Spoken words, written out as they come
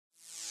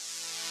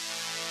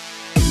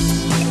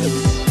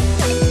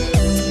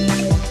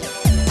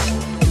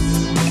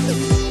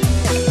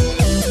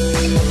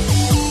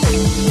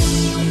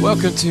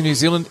Welcome to New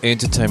Zealand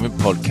Entertainment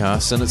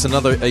Podcast, and it's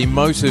another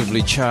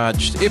emotively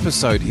charged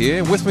episode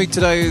here. With me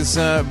today is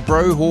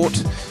Brohort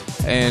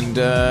and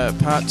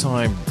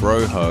part-time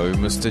broho,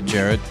 Mr.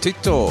 Jared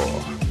Tito.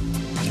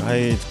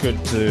 Hey, it's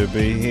good to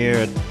be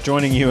here,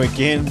 joining you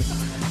again.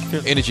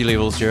 Energy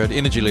levels, Jared,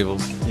 energy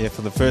levels. Yeah,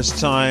 for the first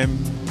time,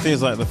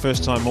 feels like the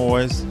first time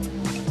always.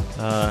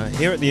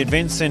 Here at the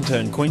Event Centre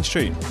in Queen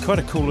Street. Quite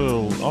a cool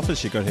little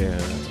office you got here.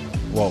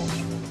 Whoa.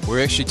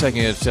 We're actually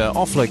taking it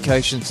off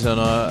location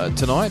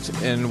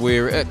tonight, and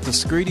we're at the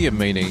Screenia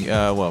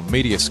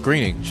media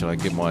screening, should I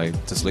get my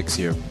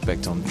dyslexia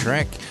back on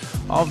track,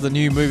 of the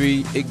new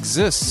movie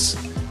Exists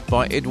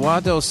by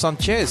Eduardo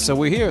Sanchez. So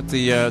we're here at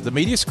the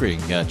media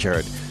screening,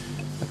 Jared.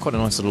 Quite a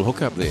nice little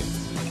hookup there.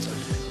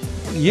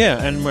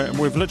 Yeah, and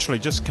we've literally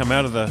just come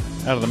out of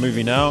the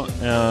movie now,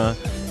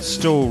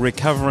 still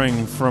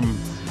recovering from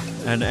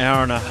an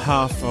hour and a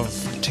half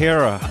of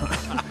terror.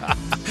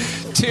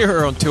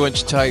 Terror on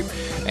 2-inch tape.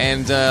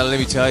 And let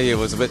me tell you, it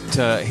was a bit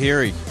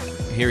hairy,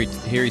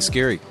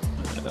 scary.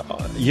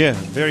 Yeah,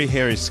 very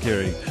hairy,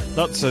 scary.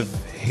 Lots of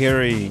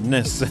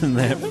hairiness in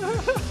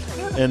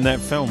that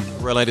film.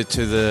 Related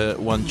to the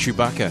one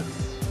Chewbacca,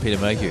 Peter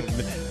Mayhew.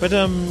 But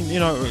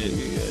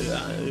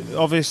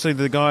obviously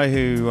the guy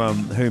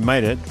who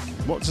made it,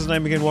 what's his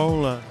name again,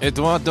 Wol?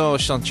 Eduardo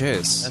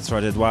Sanchez. That's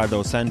right,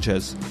 Eduardo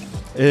Sanchez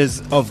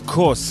is of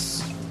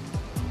course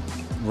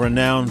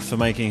renowned for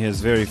making his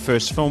very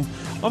first film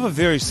of a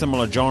very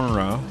similar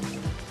genre,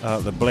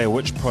 the Blair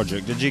Witch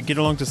Project. Did you get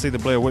along to see the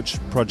Blair Witch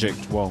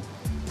Project, Wol?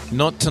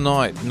 Not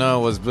tonight. No,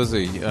 I was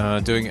busy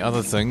doing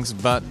other things.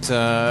 But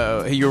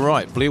you're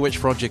right. Blair Witch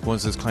Project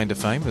was his claim to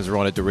fame as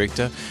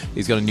writer-director.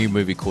 He's got a new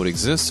movie called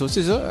Exists, which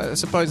is, I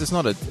suppose, it's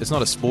not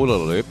a spoiler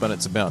alert, but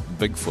it's about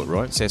Bigfoot,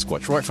 right?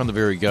 Sasquatch. Right from the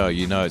very go,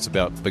 you know it's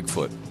about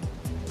Bigfoot.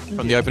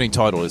 From the opening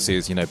title, it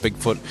says,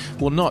 Bigfoot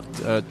will not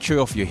chew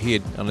off your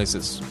head unless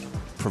it's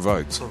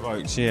provoked.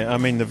 Provoked, yeah. I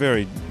mean, the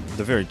very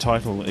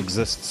title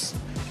Exists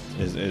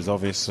is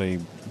obviously a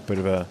bit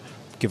of a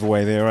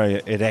giveaway there.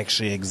 It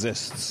actually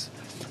exists.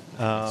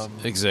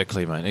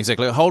 Exactly, mate.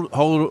 Exactly. Hold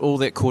all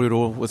that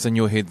corridor within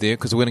your head there,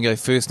 because we're going to go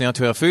first now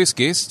to our first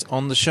guest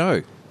on the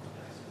show.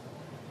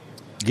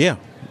 Yeah.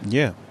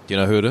 Do you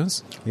know who it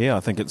is? Yeah,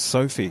 I think it's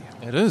Sophie.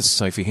 It is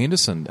Sophie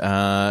Henderson.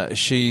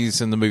 She's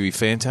in the movie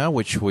Fantail,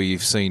 which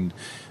we've seen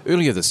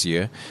earlier this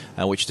year,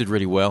 which did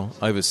really well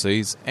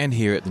overseas and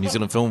here at the New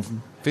Zealand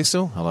Film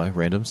Festival. Hello,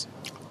 randoms.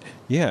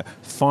 Yeah,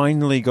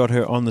 finally got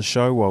her on the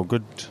show. Well,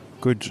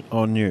 good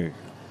on you.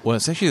 Well,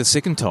 it's actually the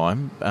second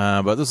time,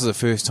 but this is the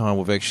first time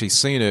we've actually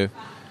seen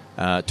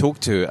her talk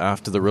to her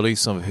after the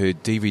release of her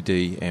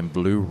DVD and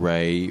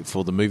Blu-ray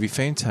for the movie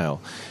Fantail.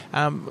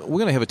 We're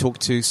going to have a talk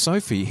to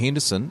Sophie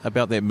Henderson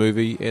about that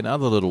movie and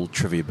other little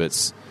trivia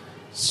bits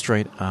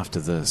straight after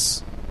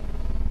this.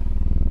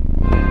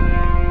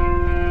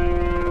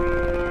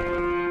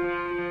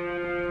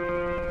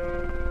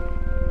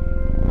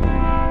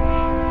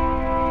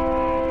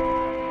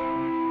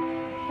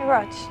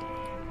 Rog,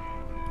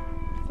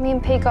 me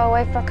and P go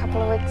away for a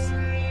couple of weeks.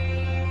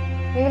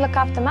 Will you look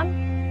after Mum?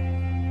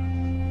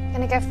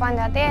 Gonna go find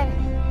our dad.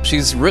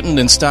 She's written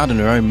and starred in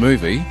her own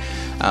movie.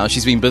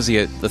 She's been busy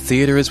at the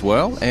theatre as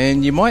well,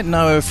 and you might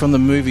know her from the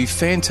movie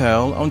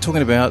Fantail. I'm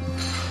talking about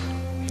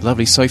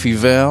lovely Sophie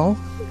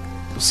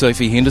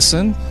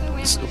Henderson.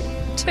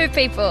 Two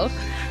people.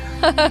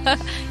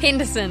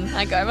 Henderson,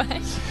 I go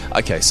by.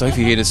 Okay,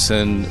 Sophie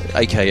Henderson,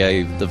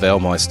 a.k.a. the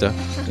Valmeister,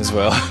 as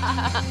well.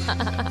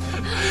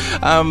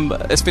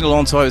 It's been a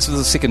long time. This was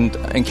the second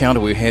encounter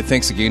we had.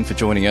 Thanks again for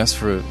joining us,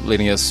 for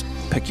letting us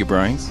pick your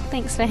brains.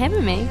 Thanks for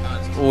having me.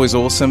 It's always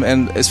awesome,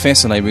 and it's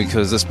fascinating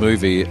because this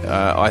movie,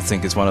 I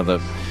think, is one of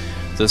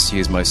this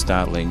year's most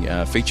startling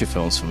feature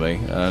films for me.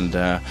 And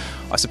I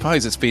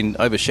suppose it's been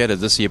overshadowed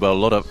this year by a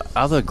lot of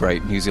other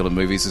great New Zealand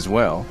movies as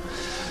well.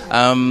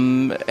 How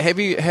have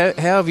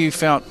you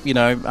felt,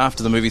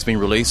 after the movie's been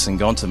released and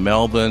gone to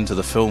Melbourne, to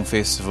the film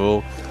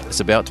festival, it's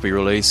about to be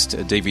released, a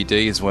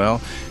DVD as well.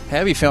 How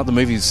have you felt the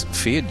movie's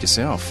fared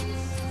yourself?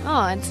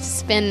 Oh,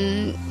 it's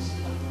been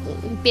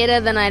better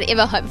than I'd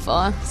ever hoped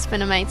for. It's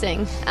been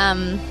amazing.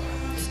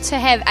 To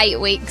have 8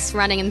 weeks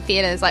running in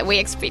theatres, we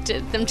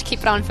expected them to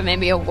keep it on for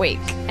maybe a week.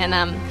 And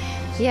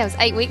it was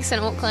 8 weeks in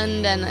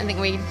Auckland, and I think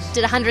we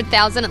did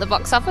 100,000 at the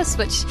box office,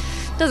 which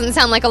doesn't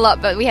sound like a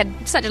lot, but we had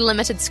such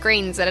limited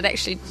screens that it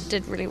actually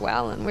did really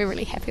well, and we're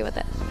really happy with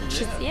it.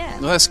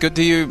 Well, that's good.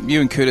 Do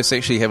you and Curtis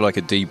actually have a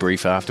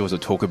debrief afterwards or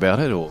talk about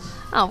it, or?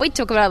 Oh, we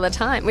talk about it all the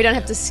time. We don't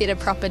have to set a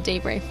proper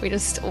debrief. We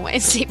just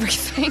always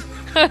debriefing.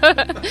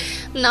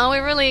 No,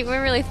 we're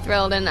really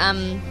thrilled,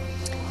 and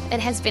it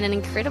has been an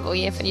incredible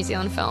year for New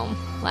Zealand film.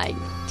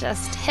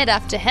 Just hit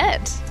after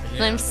hit.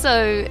 Yeah. And I'm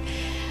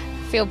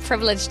feel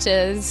privileged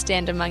to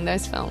stand among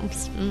those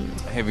films.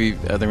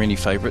 Are there any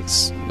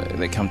favourites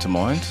that come to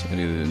mind?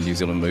 Any of the New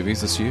Zealand movies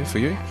this year for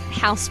you?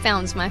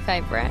 Housebound's my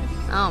favourite.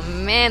 Oh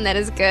man, that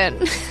is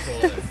good.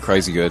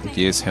 Crazy good.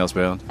 Yes,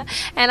 Housebound.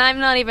 And I'm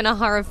not even a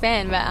horror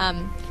fan, but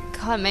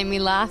God, it made me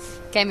laugh,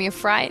 gave me a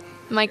fright.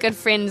 My good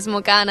friend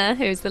Morgana,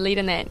 who's the lead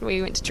in that,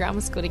 we went to drama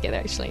school together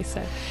actually,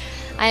 so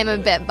I am a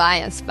bit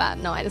biased, but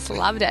no, I just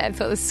loved it. I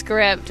thought the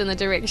script and the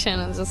direction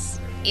was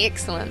just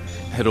excellent.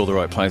 Hit all the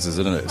right places,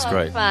 didn't it? It's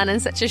great. Fun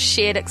and such a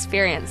shared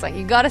experience. Like,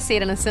 you got to see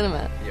it in a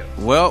cinema.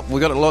 Well,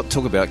 we've got a lot to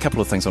talk about, a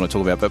couple of things I want to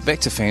talk about, but back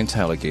to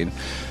Fantail again.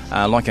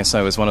 Like I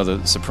say, it was one of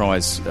the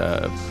surprise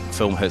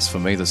film hits for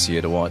me this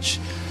year to watch.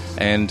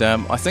 And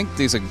I think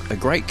there's a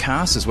great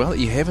cast as well that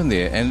you have in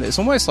there. And it's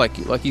almost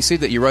like you said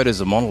that you wrote as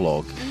a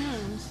monologue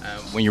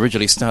when you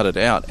originally started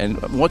out.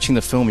 And watching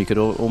the film, you could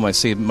almost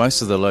see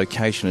most of the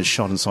location is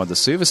shot inside the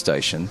service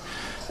station.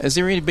 Has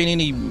there been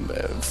any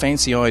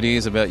fancy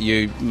ideas about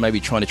you maybe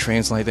trying to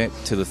translate that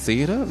to the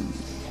theatre?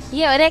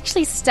 Yeah, it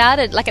actually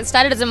started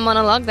as a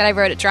monologue that I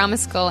wrote at drama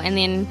school, and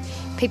then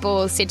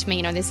people said to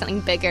me, there's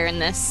something bigger in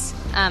this.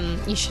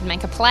 You should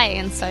make a play,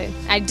 and so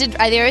I did.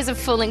 There is a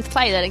full-length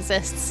play that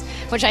exists,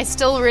 which I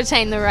still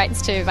retain the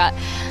rights to, but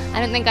I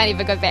don't think I'd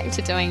ever go back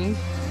to doing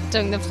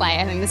the play.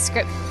 I think the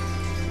script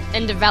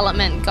in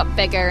development got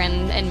bigger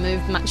and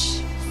moved much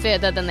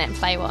further than that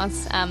play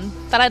was.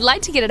 But I'd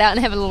like to get it out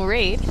and have a little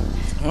read.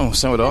 Oh,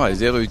 so would I.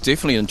 Yeah, it was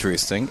definitely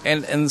interesting.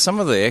 And some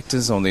of the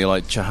actors on there,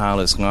 like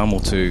Chahalis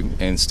Ngamotu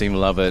and Stephen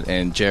Lovett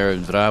and Jared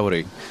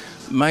Rawari,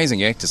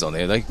 amazing actors on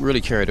there. They really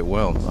carried it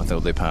well, I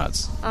thought, their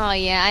parts. Oh,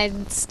 yeah.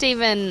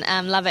 Stephen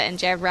Lovett and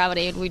Jared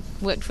Rawari we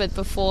worked with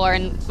before,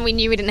 and we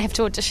knew we didn't have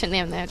to audition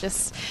them.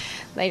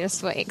 They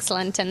just were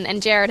excellent.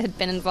 And Jared had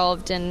been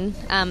involved in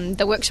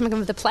the workshop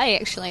of the play,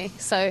 actually.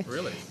 So,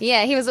 really?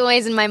 Yeah, he was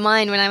always in my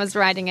mind when I was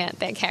writing it,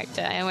 that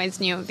character. I always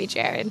knew it would be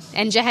Jared.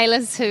 And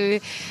Jahalis, who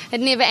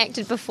had never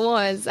acted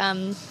before, is...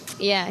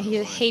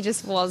 he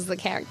just was the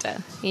character.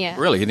 Yeah.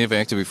 Really? He never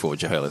acted before,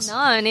 Jahalis?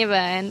 No, never.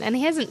 And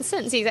he hasn't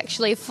since. He's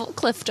actually a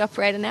forklift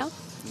operator now,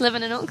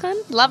 living in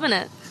Auckland, loving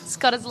it. He's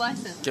got his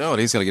license. God,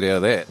 he's got to get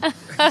out of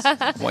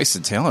that.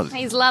 Wasted talent.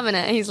 He's loving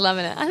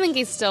it. I think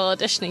he's still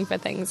auditioning for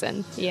things,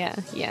 and yeah,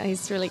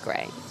 he's really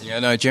great. Yeah,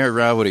 no, Jared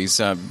Rawari's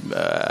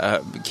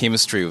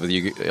chemistry with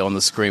you on the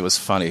screen was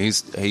funny.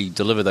 He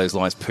delivered those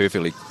lines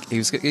perfectly.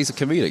 He's a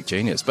comedic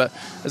genius. But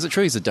is it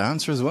true he's a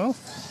dancer as well?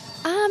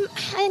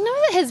 I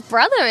know that his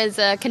brother is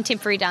a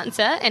contemporary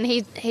dancer, and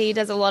he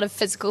does a lot of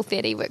physical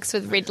theatre. He works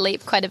with Red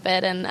Leap quite a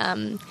bit,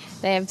 and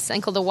they have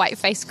something called the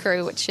Whiteface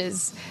Crew, which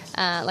is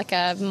like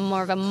a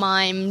more of a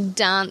mime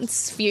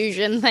dance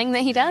fusion thing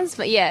that he does.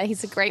 But yeah,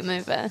 he's a great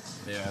mover.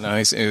 Yeah, no,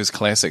 it was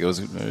classic. It was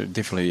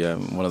definitely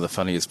one of the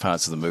funniest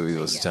parts of the movie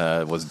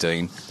was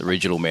Dean, the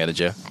regional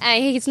manager.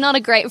 He's not a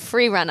great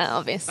free runner,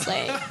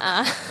 obviously.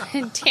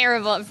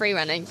 Terrible at free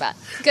running, but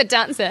good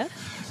dancer.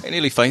 He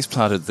nearly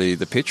face-planted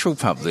the petrol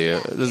pump there.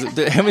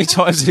 How many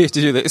times did he have to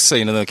do that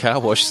scene in the car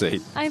wash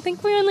scene? I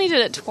think we only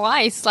did it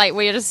twice. Like,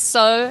 we were just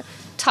so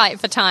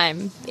tight for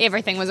time.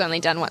 Everything was only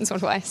done once or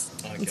twice.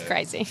 Okay. It's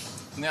crazy.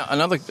 Now,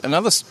 another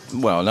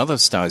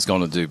star who's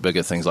gone to do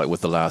bigger things, like with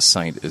The Last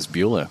Saint, is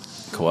Beulah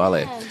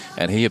Koale. Yeah.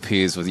 And he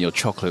appears with your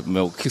chocolate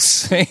milk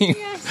scene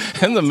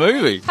in the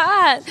movie.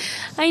 Part.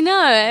 I know.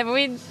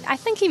 I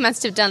think he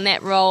must have done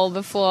that role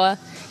before.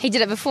 He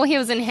did it before he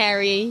was in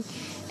Harry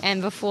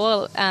and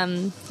before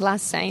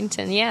Last Saint,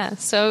 and yeah,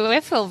 so I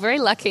feel very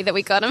lucky that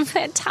we got him for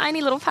that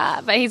tiny little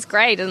part, but he's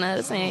great,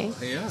 isn't he?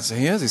 He is.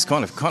 He's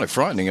kind of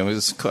frightening. I mean,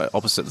 it's quite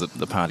opposite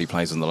the part he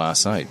plays in The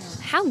Last Saint.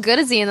 How good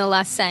is he in The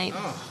Last Saint?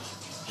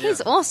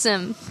 He's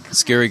awesome.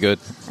 Scary good.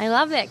 I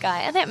love that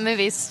guy. That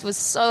movie was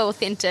so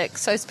authentic,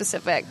 so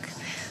specific.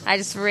 I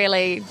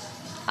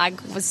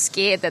was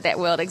scared that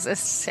world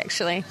exists,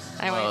 actually.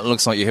 It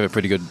looks like you have a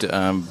pretty good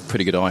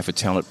eye for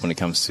talent when it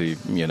comes to,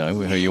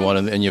 who you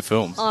want in your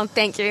films. Oh,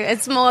 thank you.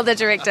 It's more the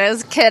director.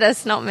 It's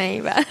Curtis, not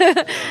me.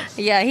 But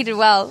yeah, he did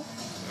well.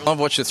 I've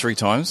watched it 3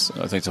 times,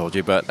 I think I told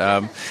you, but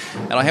and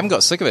I haven't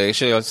got sick of it,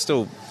 actually. I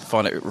still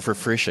find it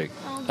refreshing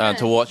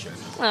to watch it.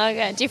 Oh,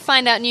 good. Do you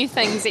find out new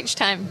things each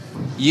time?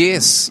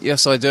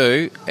 Yes, I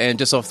do. And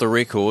just off the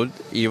record,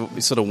 you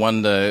sort of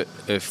wonder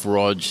if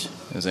Rog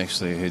is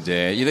actually her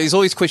dad. There's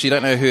always questions. You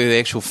don't know who the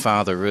actual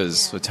father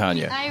is for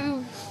Tanya.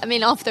 I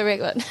mean, off the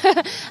record.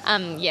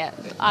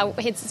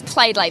 It's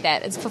played like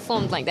that. It's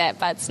performed like that,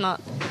 but it's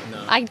not.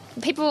 No.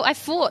 I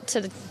fought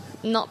to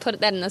not put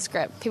that in the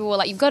script. People were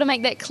like, "You've got to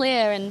make that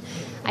clear," and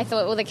I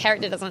thought, well, the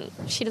character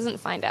doesn't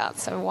find out,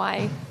 so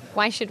why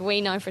should we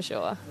know for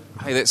sure?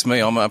 Hey, that's me.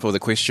 I'm up with a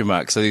question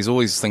mark. So there's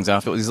always things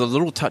after. There's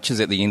little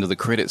touches at the end of the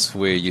credits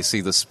where you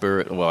see the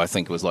spirit. Well, I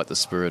think it was like the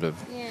spirit of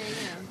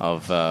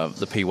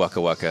the P Waka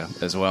Waka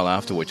as well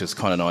after, which is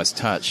kind of nice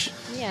touch.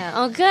 Yeah.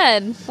 Oh,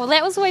 good. Well,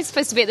 that was always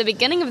supposed to be at the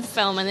beginning of the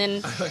film, and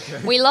then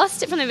we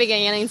lost it from the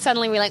beginning, and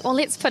suddenly we're like, well,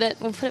 we'll put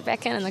it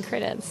back in the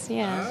credits.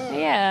 Yeah. Oh,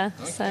 yeah.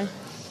 Okay. So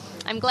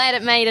I'm glad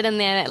it made it in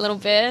there, that little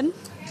bird.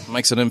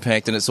 Makes an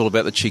impact, and it's all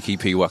about the cheeky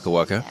P Waka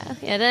Waka.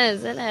 Yeah, it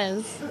is.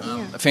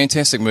 Yeah. A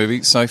fantastic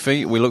movie,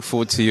 Sophie. We look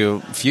forward to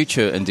your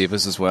future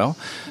endeavours as well.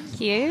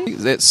 Thank you.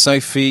 That's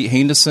Sophie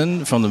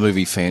Henderson from the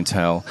movie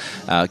Fantail.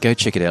 Go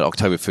check it out.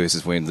 October 1st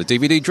is when the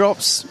DVD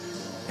drops.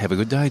 Have a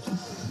good day.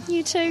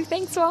 You too.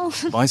 Thanks, Wal.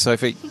 Bye,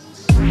 Sophie.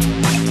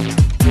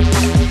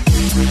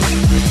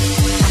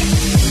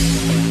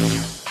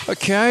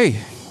 Okay.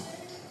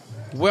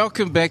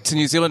 Welcome back to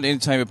New Zealand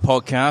Entertainment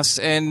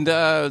Podcast, and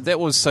that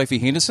was Sophie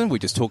Henderson we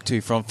just talked to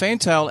from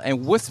Fantail,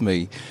 and with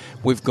me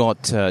we've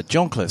got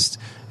John Clist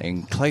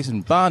and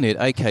Clayton Barnett,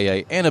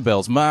 aka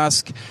Annabelle's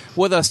Mask,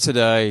 with us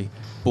today.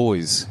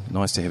 Boys,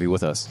 nice to have you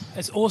with us.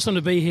 It's awesome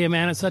to be here,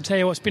 man. I tell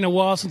you what, it's been a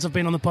while since I've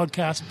been on the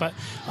podcast, but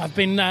I've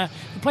been the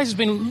place has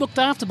been looked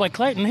after by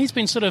Clayton. He's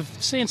been sort of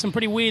seeing some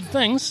pretty weird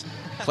things.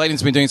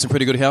 Clayton's been doing some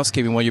pretty good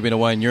housekeeping while you've been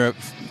away in Europe,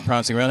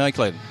 prancing around. Hey,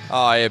 Clayton. Oh,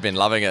 I've been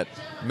loving it.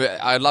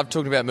 I love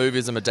talking about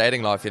movies and my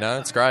dating life,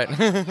 it's great.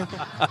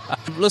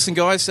 Listen,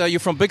 guys, you're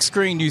from Big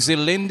Screen New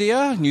Zealand,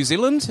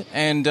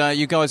 and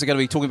you guys are going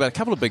to be talking about a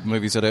couple of big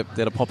movies that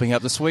are popping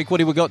up this week. What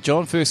have we got,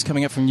 John, first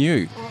coming up from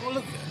you? Well,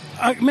 look,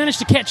 I managed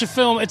to catch a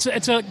film. It's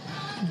a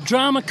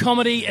drama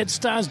comedy. It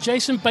stars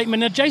Jason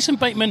Bateman. Now, Jason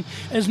Bateman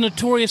is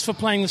notorious for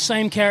playing the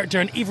same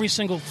character in every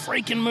single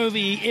freaking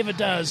movie he ever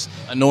does.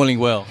 Annoyingly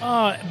well.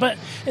 Oh, but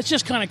it's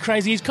just kind of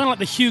crazy. He's kind of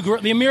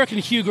like the American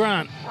Hugh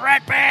Grant.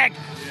 Rat bag!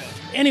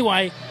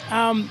 Anyway,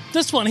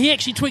 this one, he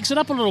actually tweaks it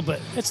up a little bit.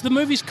 The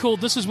movie's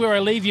called This Is Where I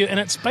Leave You, and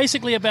it's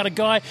basically about a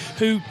guy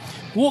who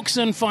walks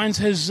in, finds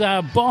his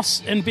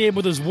boss in bed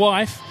with his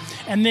wife,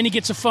 and then he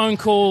gets a phone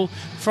call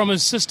from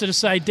his sister to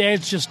say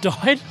Dad's just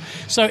died.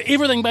 So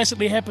everything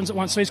basically happens at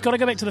once. So he's got to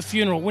go back to the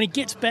funeral. When he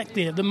gets back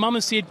there, the mum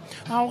has said,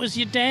 "Oh, is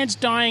your dad's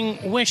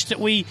dying wish that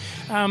we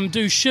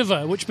do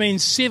Shiva," which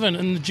means 7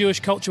 in the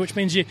Jewish culture, which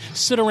means you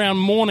sit around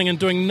mourning and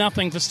doing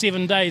nothing for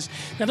 7 days.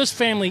 Now, this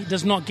family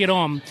does not get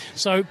on.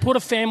 So put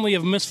a family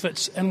of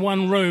misfits in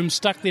one room,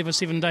 stuck there for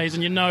 7 days,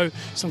 and you know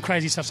some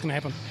crazy stuff's going to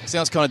happen.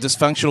 Sounds kind of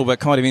dysfunctional, but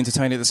kind of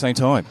entertaining at the same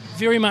time.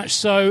 Very much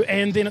so.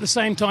 And then at the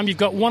same time, you've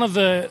got one of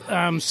the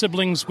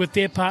siblings with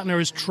their partner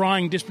is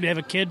trying desperately to have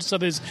a kid. So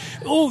there's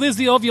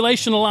the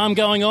ovulation alarm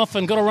going off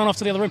and got to run off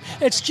to the other room.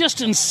 It's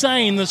just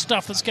insane, the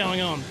stuff that's going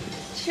on.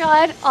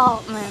 Judd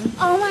Altman.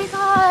 Oh my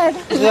God.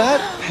 Is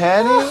that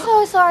Penny? I'm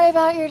so sorry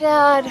about your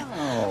dad.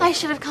 Oh. I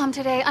should have come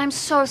today. I'm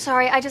so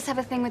sorry. I just have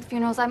a thing with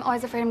funerals. I'm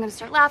always afraid I'm going to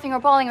start laughing or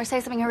bawling or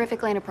say something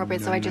horrifically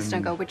inappropriate, so I just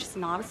don't go, which is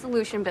not a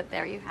solution, but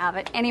there you have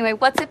it. Anyway,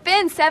 what's it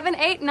been? 7,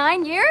 8,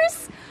 9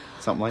 years?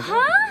 Something like that.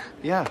 Huh?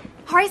 Yeah.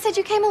 Hari said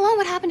you came alone.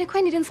 What happened to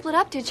Quinn? You didn't split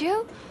up, did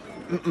you?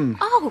 Mm-mm.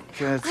 Oh,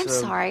 It's I'm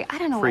sorry. I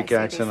don't know freak why I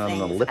say accident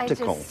these on an things.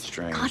 elliptical.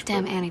 Strange.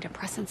 Goddamn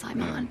antidepressants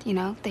I'm on. You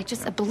know, they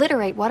just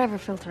obliterate whatever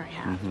filter I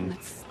have, and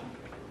it's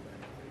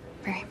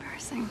very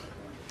embarrassing.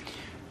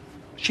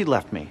 She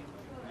left me.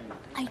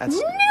 I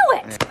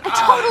knew it. I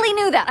totally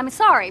knew that. I'm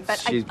sorry, but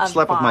She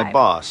slept with my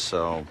boss,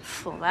 so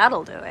Well,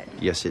 that'll do it.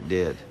 yes, it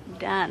did.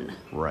 Done.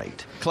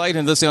 Right.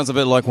 Clayton, this sounds a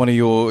bit like one of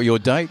your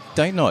date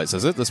nights,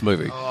 is it, this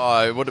movie?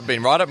 Oh, it would have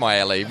been right up my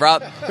alley.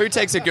 Who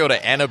takes a girl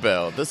to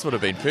Annabelle? This would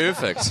have been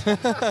perfect.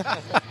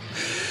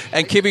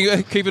 And keeping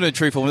it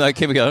truthful, no,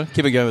 keep it going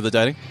with the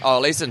dating. Oh,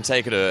 at least didn't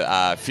take her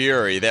to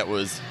Fury. That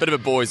was a bit of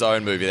a boy's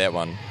own movie, that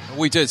one.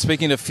 We did.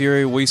 Speaking of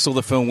Fury, we saw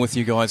the film with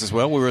you guys as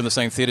well. We were in the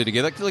same theatre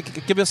together.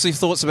 Give us your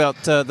thoughts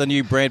about the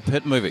new Brad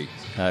Pitt movie,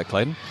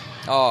 Clayton.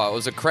 Oh, it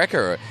was a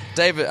cracker.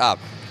 David,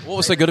 what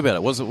was so good about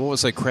it? What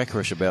was so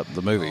crackerish about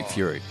the movie,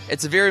 Fury?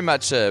 it's a very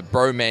much a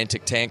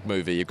bromantic tank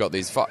movie. You've got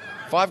these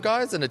five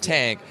guys in a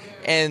tank,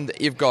 and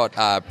you've got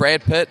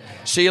Brad Pitt,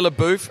 Sheila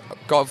Booth.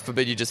 God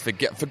forbid you just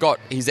forgot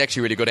he's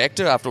actually a really good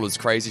actor after all his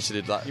crazy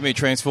shit. You mean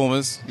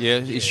Transformers? Yeah,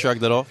 he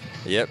shrugged it off.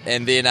 Yep.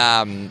 And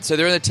then, so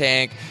they're in the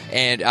tank,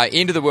 and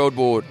end of the World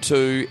War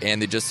II,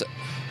 and they're just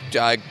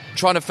trying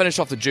to finish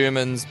off the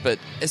Germans. But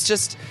it's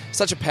just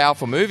such a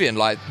powerful movie, and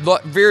like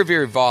very,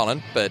 very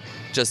violent, but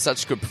just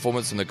such good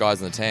performance from the guys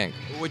in the tank.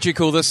 Would you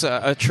call this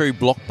a true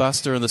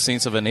blockbuster in the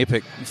sense of an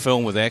epic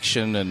film with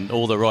action and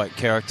all the right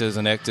characters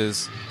and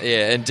actors?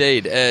 Yeah,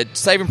 indeed.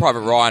 Saving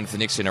Private Ryan for the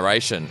next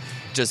generation.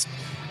 Just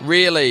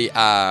really,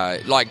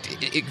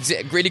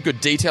 really good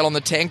detail on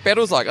the tank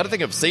battles. Like, I don't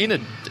think I've seen a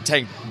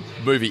tank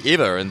movie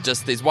ever, and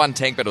just there's one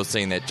tank battle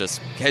scene that just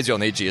has you on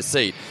the edge of your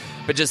seat.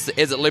 But just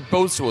as it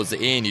builds towards the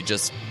end, you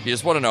just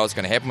want to know what's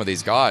going to happen with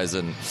these guys,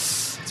 and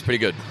it's pretty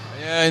good.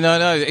 Yeah, no.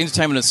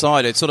 Entertainment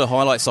aside, it sort of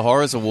highlights the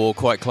horrors of war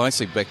quite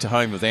closely back to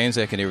home with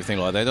Anzac and everything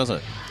like that,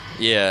 doesn't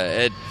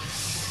it?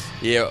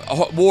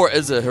 Yeah, war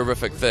is a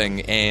horrific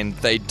thing, and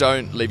they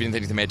don't leave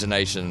anything to the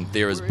imagination.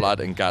 There is blood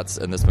and guts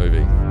in this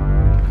movie.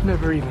 I've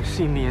never even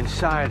seen the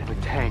inside of a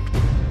tank.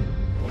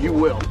 You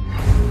will.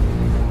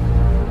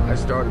 I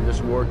started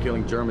this war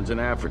killing Germans in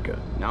Africa.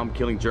 Now I'm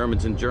killing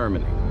Germans in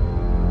Germany.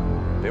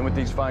 Been with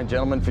these fine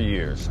gentlemen for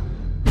years.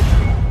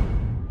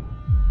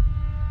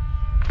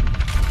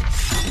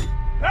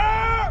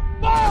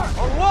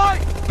 All right!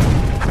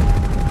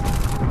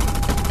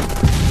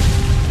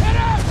 Head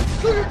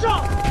out! Do your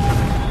job!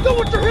 Do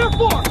what you're here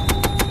for!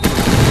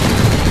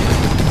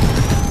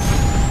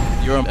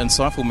 You're an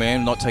insightful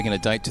man, not taking a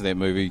date to that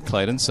movie,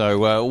 Clayton.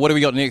 So what have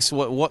we got next?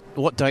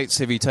 What dates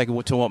have you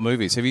taken to what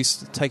movies? Have you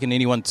taken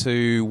anyone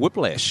to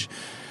Whiplash,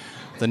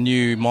 the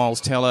new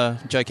Miles Teller,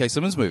 J.K.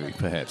 Simmons movie,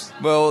 perhaps.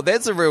 Well,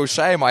 that's a real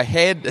shame. I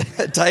had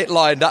a date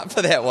lined up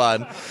for that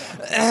one.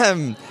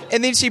 And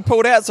then she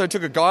pulled out, so I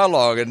took a guy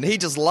along, and he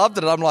just loved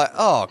it. And I'm like,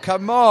 oh,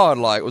 come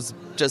on. Like, it was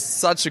just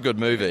such a good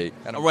movie.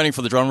 And I'm waiting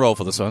for the drum roll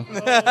for this one.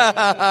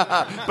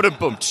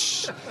 Ba-dum-bum.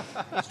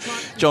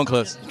 John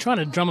Close. Trying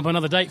to drum up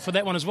another date for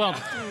that one as well.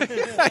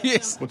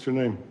 Yes. What's your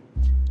name?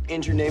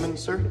 Andrew Naaman,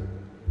 sir.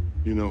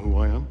 You know who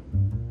I am?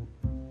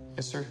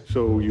 Yes, sir.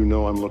 So you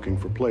know I'm looking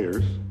for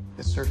players.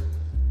 Yes, sir.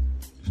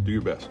 Just do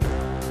your best.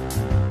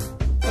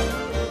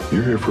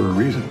 You're here for a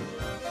reason.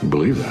 You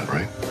believe that,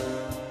 right?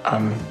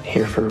 I'm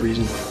here for a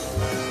reason.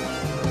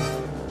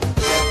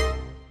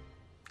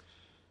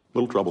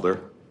 Little trouble there.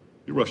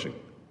 You're rushing.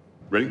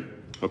 Ready?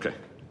 Okay.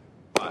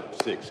 5,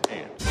 6,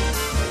 and...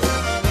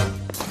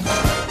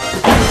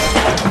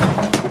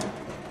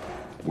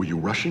 Were you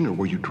rushing or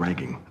were you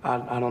dragging?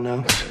 I don't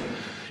know.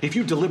 If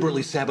you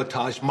deliberately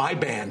sabotage my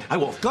band, I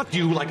will gut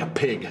you like a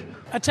pig.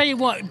 I tell you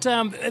what,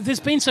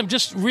 there's been some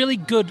just really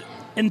good,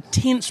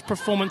 intense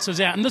performances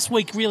out, and this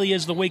week really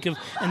is the week of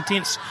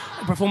intense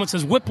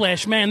performances.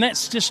 Whiplash, man,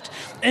 that's just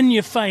in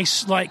your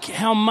face. Like,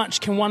 how much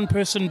can one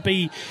person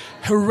be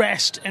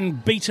harassed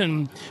and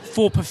beaten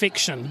for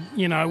perfection,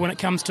 you know, when it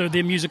comes to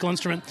their musical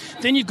instrument?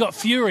 Then you've got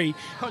Fury.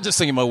 I'm just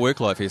thinking my work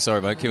life here.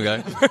 Sorry, mate. Keep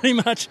going. Pretty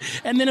much.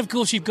 And then, of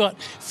course, you've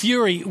got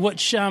Fury,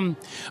 which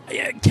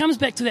it comes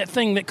back to that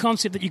thing, that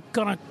concept that you've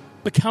got to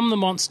become the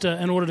monster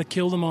in order to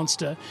kill the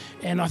monster.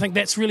 And I think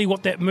that's really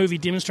what that movie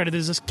demonstrated.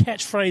 There's this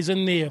catchphrase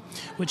in there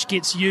which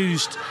gets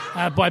used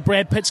by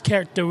Brad Pitt's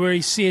character, where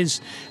he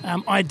says,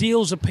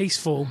 ideals are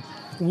peaceful,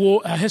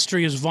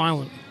 history is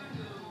violent.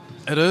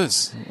 It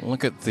is.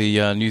 Look at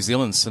the New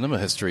Zealand cinema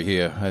history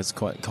here. It's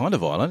quite kind of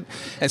violent.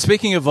 And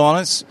speaking of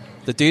violence,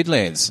 the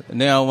Deadlands.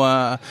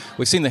 Now,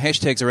 we've seen the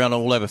hashtags around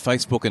all over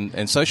Facebook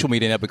and social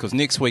media now, because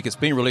next week it's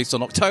been released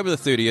on October the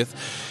 30th.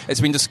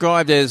 It's been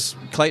described as,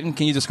 Clayton,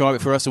 can you describe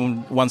it for us in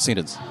one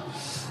sentence?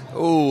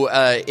 Ooh,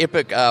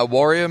 epic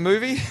warrior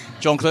movie.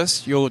 John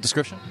Cliss, your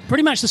description?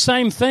 Pretty much the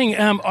same thing.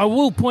 I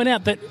will point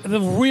out that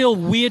the real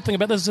weird thing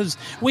about this is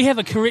we have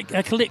a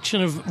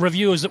collection of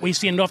reviewers that we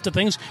send off to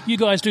things. You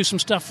guys do some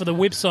stuff for the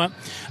website.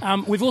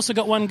 We've also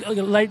got one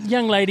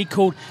young lady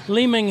called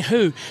Li Ming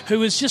Hu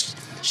is just...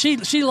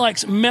 She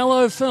likes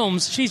mellow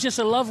films. She's just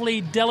a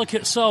lovely,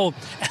 delicate soul.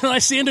 And I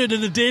sent her to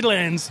the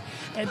Deadlands.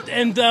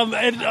 And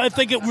I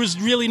think it was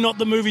really not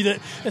the movie that...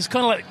 It's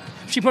kind of like...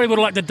 She probably would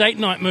have liked a date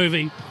night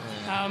movie.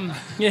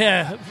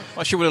 Yeah.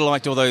 Well, she would have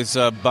liked all those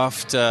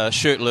buffed,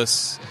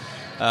 shirtless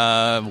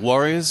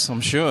warriors,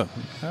 I'm sure,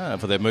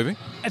 for that movie.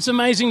 It's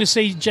amazing to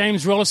see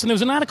James Rollison. There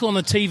was an article on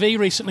the TV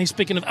recently,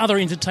 speaking of other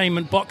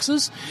entertainment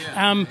boxes,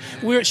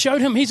 where it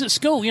showed him, he's at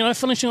school, you know,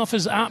 finishing off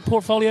his art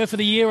portfolio for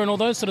the year and all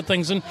those sort of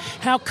things. And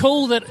how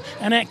cool that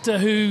an actor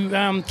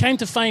who came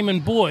to fame in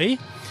Boy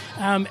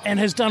and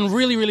has done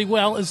really, really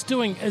well is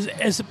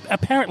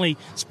apparently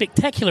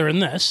spectacular in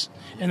this,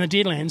 in the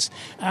Deadlands,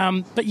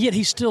 but yet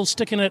he's still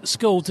sticking at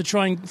school to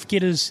try and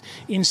get his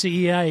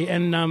NCEA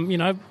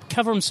and,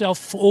 cover himself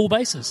for all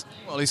bases.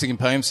 Well, at least he can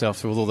pay himself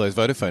through all those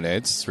Vodafone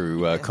ads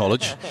through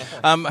college.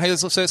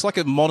 So it's like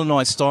a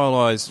modernised,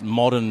 stylised,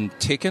 modern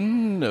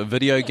Tekken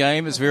video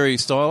game. It's very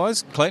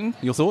stylised. Clayton,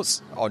 your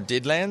thoughts? On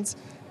Deadlands?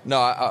 No,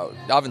 I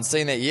haven't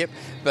seen that yet.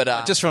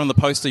 But just from the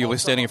poster you were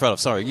standing in front of.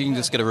 Sorry, you can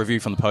just get a review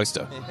from the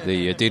poster,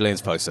 the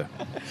Deadlands poster.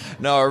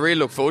 No, I really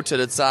look forward to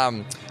it. It's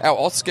our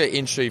Oscar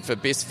entry for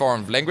Best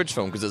Foreign Language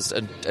Film, because it's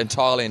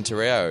entirely in Te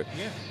Reo.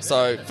 Yeah.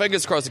 So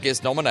fingers crossed it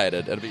gets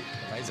nominated. It'll be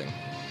amazing.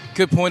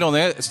 Good point on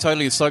that. It's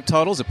totally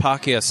subtitles, the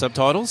Pākehā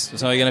subtitles,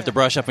 so you're going to have to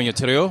brush up on your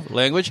Te Reo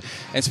language.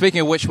 And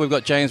speaking of which, we've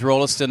got James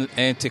Rollison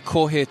and Te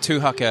Kohe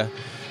Tūhaka,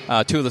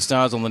 two of the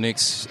stars on the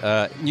next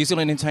New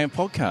Zealand Entertainment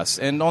podcast.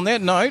 And on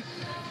that note,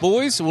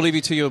 boys, we'll leave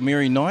you to your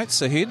merry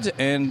nights ahead,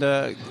 and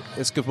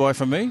it's goodbye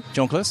from me,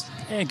 John Cliss.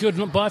 And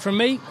goodbye from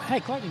me. Hey,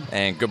 Clayton.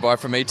 And goodbye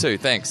from me too.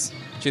 Thanks.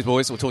 Cheers,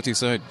 boys. We'll talk to you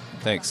soon.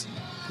 Thanks.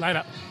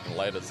 Later.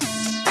 Later.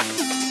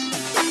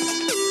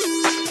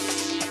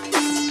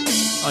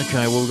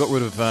 Okay, well, we got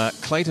rid of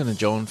Clayton and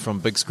John from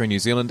Big Screen New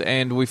Zealand,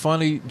 and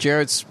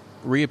Jared's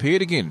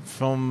reappeared again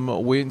from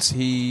whence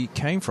he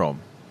came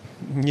from.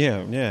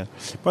 Yeah.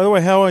 By the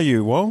way, how are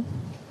you, Wal?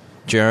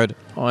 Jared,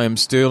 I am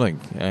sterling,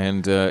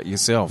 and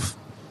yourself?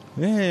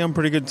 Yeah, I'm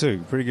pretty good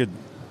too. Pretty good.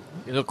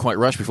 You look quite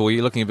rushed before.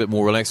 You're looking a bit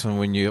more relaxed than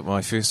when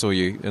I first saw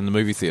you in the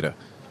movie theatre.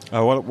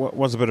 Oh, well, it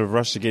was a bit of a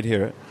rush to get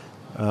here.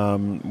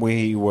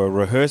 We were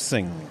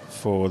rehearsing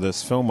for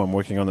this film I'm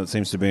working on that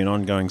seems to be an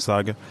ongoing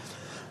saga.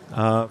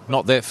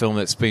 Not that film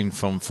that's been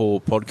from 4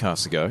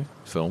 podcasts ago.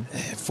 Film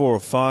 4 or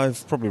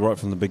 5, probably right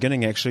from the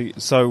beginning, actually.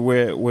 So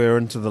we're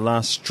into the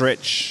last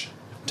stretch.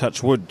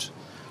 Touch wood.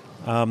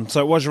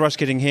 So it was a rush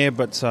getting here,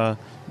 but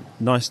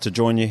nice to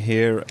join you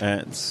here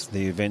at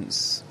the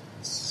Events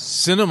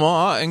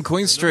Cinema in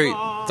Queen Street,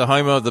 the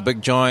home of the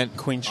big giant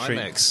Queen Street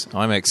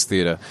IMAX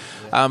Theatre.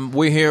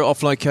 We're here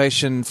off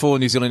location for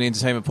New Zealand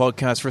Entertainment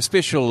Podcast for a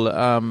special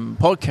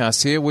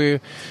podcast here. We're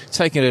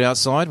taking it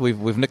outside.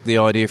 We've nicked the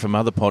idea from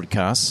other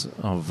podcasts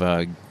of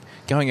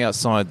going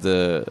outside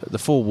the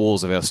four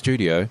walls of our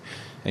studio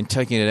and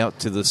taking it out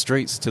to the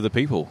streets, to the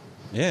people.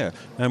 Yeah,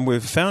 and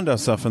we've found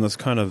ourselves in this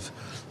kind of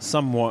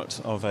somewhat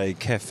of a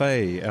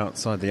cafe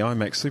outside the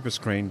IMAX super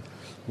screen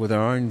with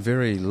our own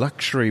very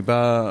luxury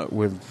bar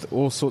with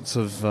all sorts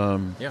of...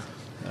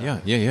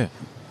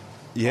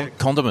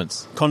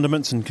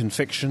 Condiments and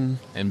confection.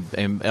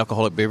 And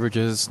alcoholic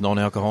beverages,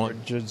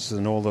 non-alcoholic. Beverages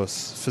and all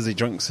this fizzy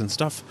drinks and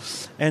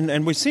stuff.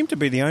 And we seem to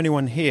be the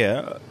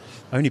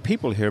only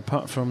people here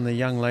apart from the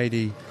young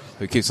lady...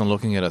 who keeps on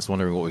looking at us,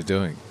 wondering what we're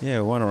doing. Yeah,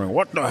 wondering,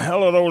 what the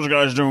hell are those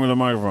guys doing with the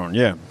microphone?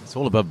 Yeah. It's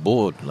all above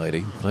board,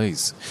 lady,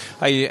 please.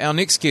 Hey, our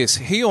next guest,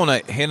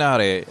 Hiona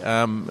Henare,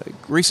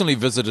 recently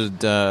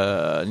visited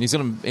New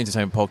Zealand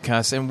Entertainment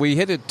Podcast, and we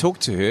had to talk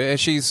to her as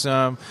she's,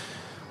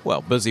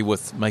 busy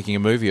with making a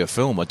movie, a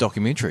film, a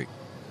documentary.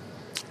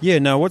 Yeah,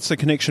 now what's the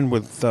connection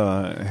with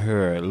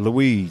her,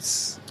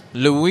 Louise?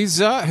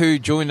 Louisa, who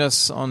joined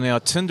us on our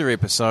Tinder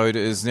episode,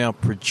 is now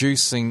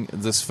producing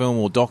this film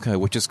or doco,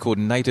 which is called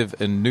Native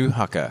in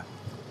Nuhaka.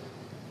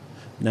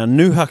 Now,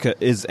 Nuhaka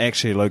is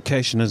actually a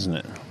location, isn't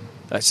it?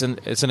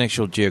 It's an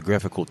actual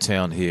geographical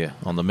town here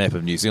on the map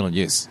of New Zealand,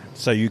 yes.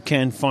 So you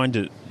can find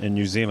it in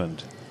New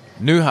Zealand?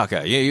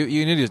 Nuhaka, yeah,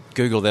 you need to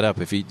Google that up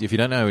if you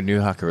don't know who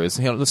Nuhaka is.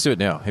 Here, let's do it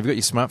now. Have you got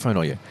your smartphone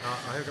on you? I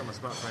have got my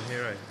smartphone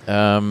here,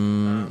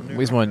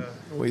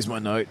 Where's my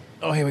note?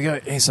 Oh, here we go.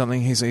 Here's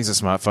something. Here's a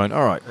smartphone.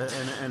 All right.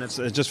 And it's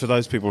just for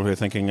those people who are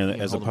thinking,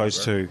 as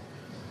opposed to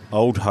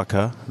old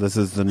Haka, this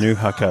is the new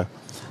Haka.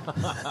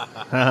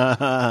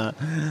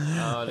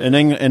 In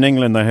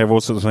England, they have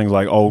all sorts of things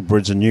like Old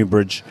Bridge and New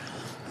Bridge.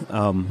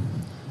 So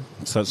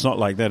it's not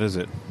like that, is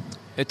it?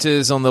 It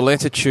is on the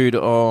latitude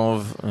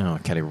of... I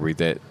can't even read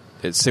that.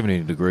 It's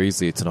 17 degrees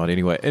there tonight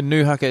anyway. And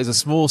Nuhaka is a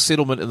small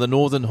settlement in the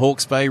northern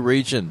Hawke's Bay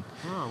region.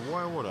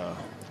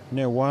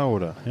 Near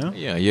Waiora,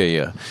 yeah?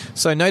 Yeah.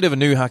 So Native in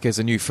Nuhaka is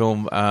a new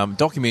film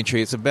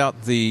documentary. It's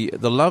about the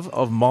love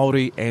of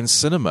Māori and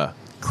cinema,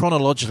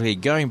 chronologically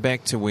going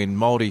back to when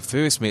Māori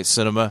first met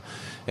cinema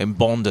and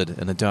bonded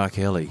in a dark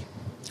alley.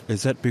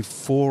 Is that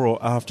before or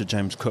after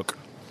James Cook?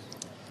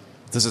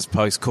 This is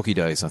post-Cookie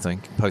days, I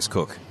think.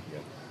 Post-Cook.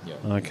 Yeah.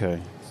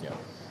 Okay.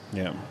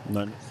 Yeah.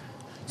 No.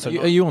 So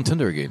are you on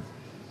Tinder again?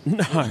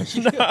 No. I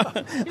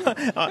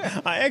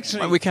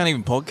actually... We can't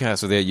even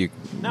podcast without you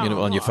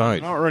on your phone.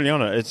 I'm not really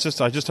on it. It's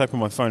just I just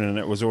opened my phone and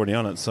it was already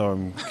on it, so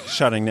I'm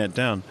shutting that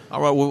down.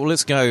 All right, well,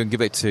 let's go and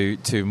get back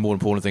to more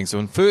important things.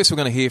 So first we're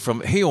going to hear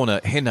from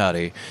Hiona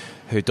Henare.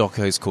 Her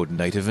doco is called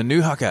Native in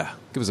Nuhaka.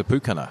 Give us a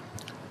pūkana.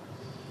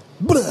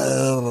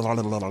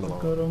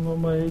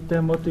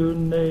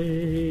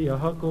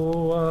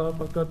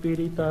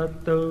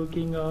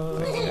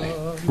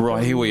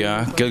 Right, here we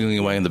are. Giggling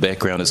away in the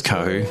background is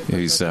Kahu,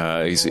 who's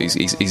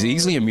he's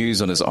easily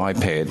amused on his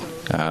iPad.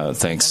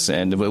 Thanks.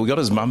 And we got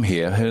his mum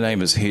here. Her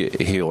name is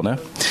Hiona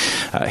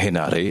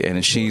Henare,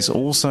 and she's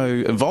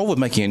also involved with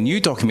making a new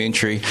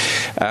documentary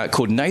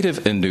called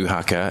Native in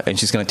Nuhaka, and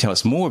she's going to tell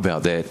us more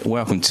about that.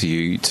 Welcome to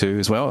you too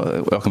as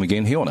well. Welcome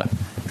again, Hiona.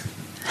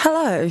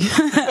 Hello.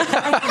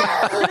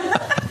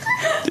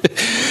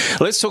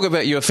 Let's talk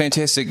about your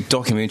fantastic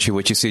documentary,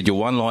 which you said your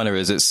one-liner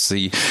is it's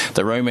the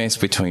romance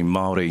between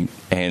Māori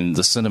and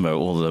the cinema,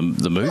 or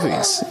the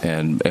movies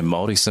and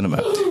Māori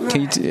cinema.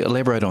 Can you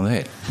elaborate on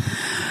that?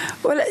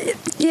 Well,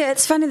 yeah,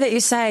 it's funny that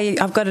you say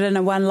I've got it in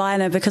a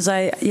one-liner because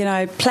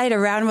I played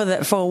around with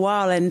it for a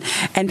while, and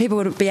people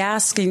would be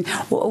asking,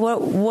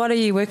 what are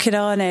you working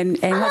on, and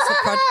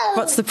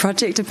what's the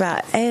project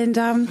about? And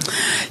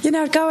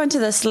I'd go into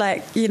this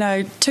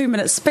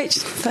 2-minute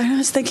speech. And I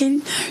was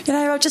thinking,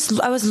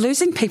 I was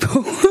losing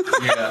people.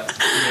 Yeah.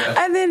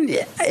 And then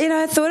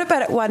I thought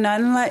about it one night,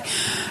 and I'm like,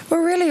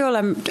 well, really,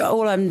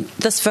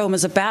 this film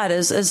is about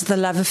is the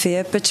love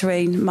affair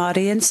between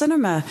Māori and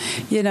cinema,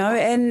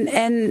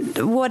 and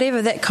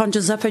whatever that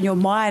conjures up in your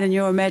mind and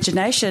your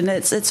imagination,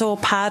 it's all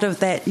part of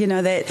that,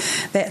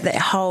 that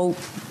whole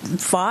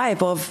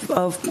vibe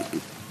of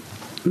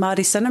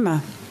Māori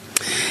cinema.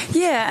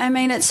 Yeah, I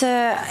mean it's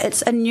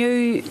a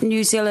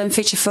new Zealand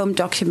feature film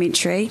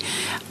documentary.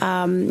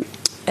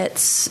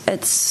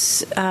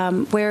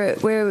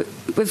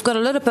 We've got a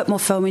little bit more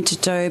filming to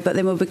do, but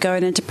then we'll be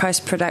going into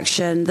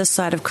post-production this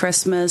side of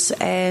Christmas,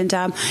 and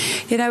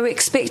we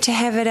expect to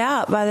have it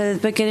out by the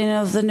beginning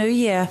of the new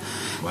year.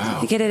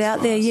 Wow. Get it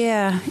out there,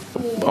 yeah.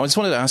 I just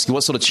wanted to ask you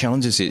what sort of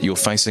challenges you're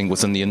facing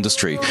within the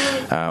industry.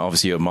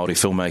 Obviously, you're a Māori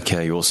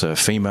filmmaker, you're also a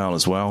female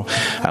as well,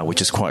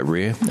 which is quite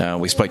rare.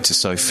 We spoke to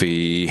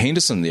Sophie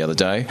Henderson the other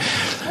day,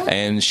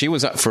 and she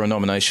was up for a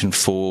nomination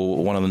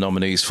for one of the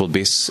nominees for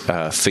Best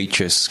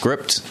Feature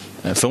Script,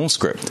 film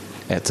script,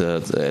 at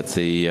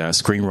the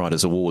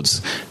Screenwriters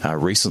Awards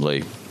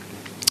recently.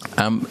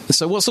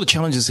 So what sort of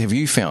challenges have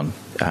you found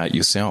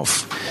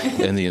yourself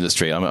in the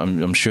industry?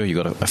 I'm sure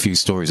you've got a few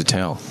stories to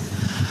tell.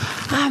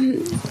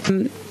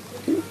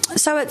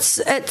 So it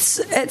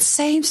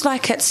seems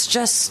like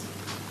it's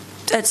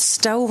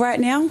still right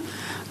now.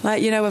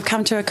 We've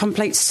come to a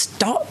complete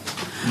stop.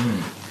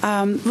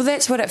 Well,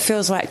 that's what it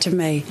feels like to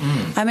me.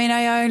 I mean,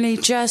 I only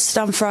just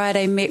on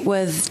Friday met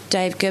with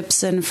Dave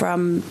Gibson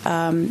from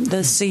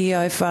the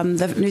CEO from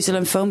the New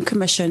Zealand Film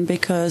Commission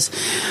because,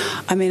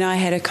 I mean, I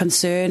had a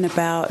concern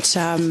about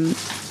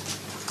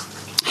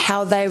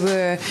how they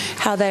were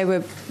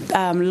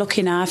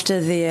looking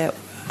after their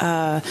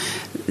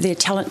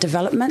talent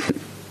development.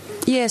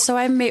 Yeah, so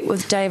I met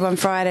with Dave on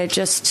Friday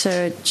just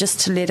to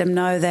let him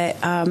know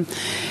that.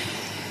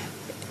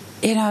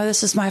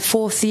 This is my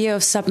 4th year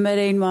of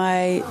submitting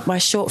my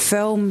short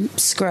film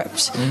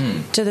script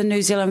to the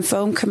New Zealand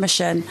Film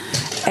Commission,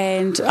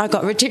 and I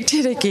got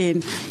rejected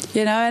again.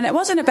 And it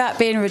wasn't about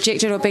being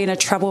rejected or being a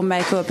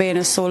troublemaker or being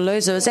a sore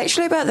loser. It was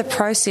actually about the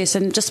process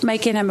and just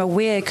making him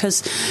aware, because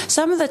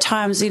some of the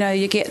times,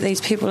 you get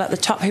these people at the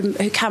top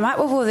who come up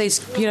with all these,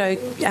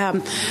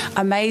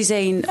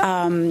 amazing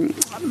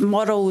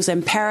models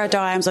and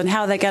paradigms on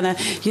how they're going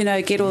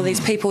to, get all these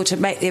people to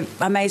make their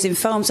amazing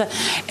films.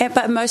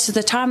 But most of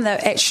the time, they're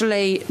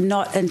actually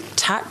not in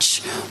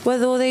touch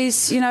with all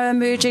these,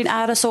 emerging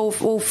artists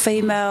or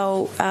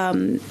female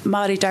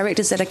Māori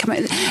directors that are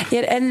coming.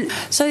 Yeah, and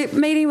so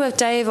meeting with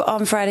Dave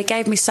on Friday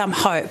gave me some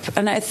hope,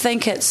 and I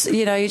think it's,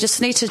 you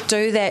just need to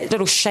do that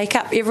little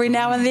shake-up every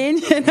now and then,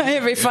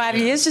 every 5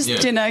 years, just,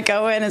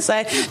 go in and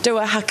say, do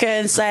a haka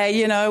and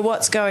say,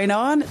 what's going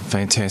on.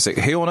 Fantastic.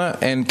 Hiona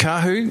and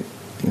Kahu,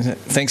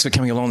 thanks for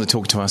coming along to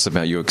talk to us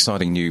about your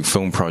exciting new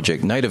film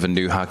project, Native and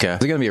New Haka. Is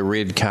there going to be a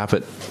red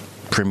carpet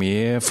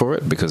premiere for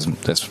it? Because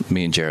that's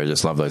me and Jared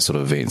just love those sort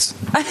of events.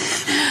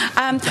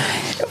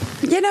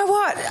 You know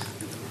what?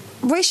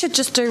 We should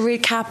just do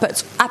red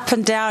carpets up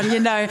and down,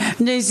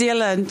 New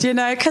Zealand,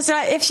 because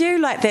if you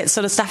like that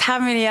sort of stuff, how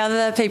many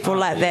other people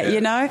like that,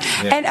 Yeah.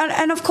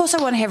 And of course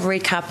I want to have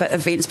red carpet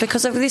events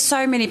because there's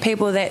so many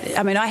people that,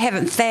 I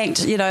haven't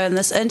thanked, in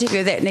this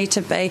interview that need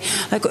to be,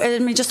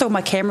 just all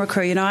my camera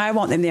crew, I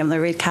want them there on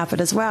the red carpet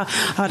as well.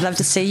 I'd love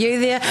to see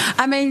you there.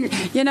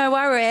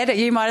 While we're at it,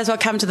 you might as well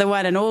come to the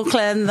one in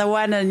Auckland, the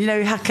one in,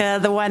 Haka,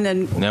 the one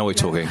in... Now we're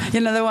talking.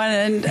 The one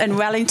in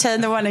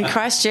Wellington, the one in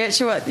Christchurch,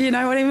 what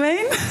I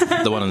mean?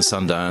 The one in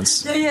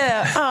Sundance.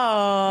 Yeah.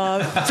 Oh,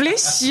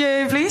 bless you.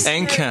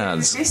 And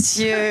Cairns. Bless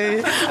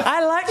you.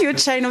 I like your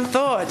chain of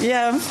thought.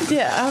 Yeah,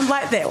 I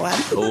like that one.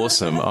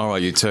 Awesome. All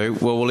right, you two.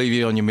 Well, we'll leave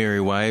you on your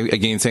merry way.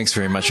 Again, thanks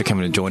very much for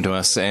coming and join to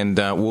us, and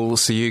we'll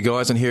see you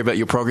guys and hear about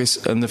your progress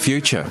in the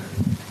future.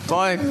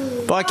 Bye.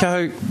 Bye,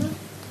 Kahu.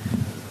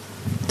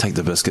 Take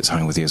the biscuits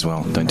home with you as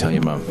well. Don't tell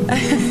your mum.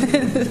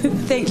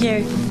 Thank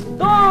you.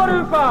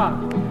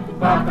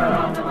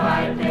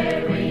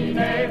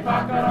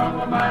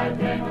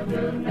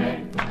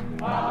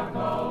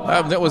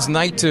 That was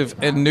Native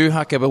in New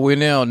Haka, but we're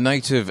now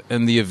Native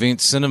in the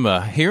Event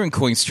Cinema here in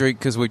Queen Street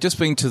because we've just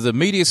been to the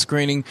media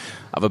screening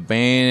of a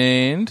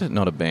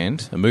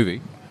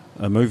movie.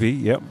 A movie,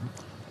 yep.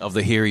 Of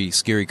the hairy,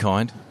 scary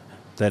kind.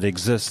 That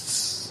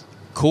exists.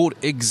 Called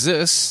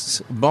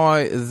Exists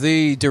by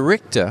the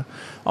director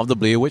of the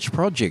Blair Witch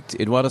Project,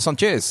 Eduardo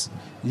Sanchez.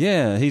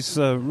 Yeah, he's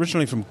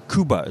originally from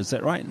Cuba, is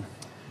that right?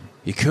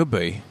 He could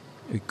be.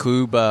 It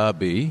could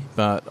be,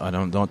 but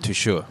I'm not too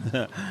sure.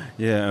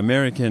 Yeah,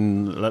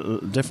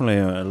 American, definitely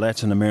a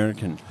Latin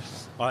American.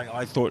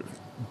 I thought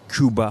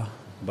Cuba,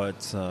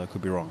 but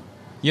could be wrong.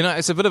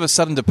 It's a bit of a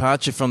sudden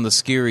departure from the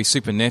scary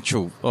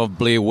supernatural of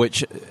Blair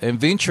Witch and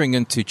venturing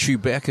into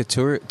Chewbacca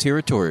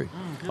territory.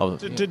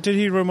 Did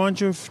he remind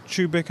you of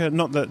Chewbacca?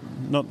 Not that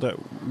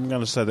I'm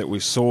going to say that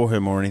we saw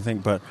him or anything,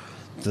 but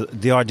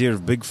the idea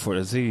of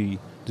Bigfoot,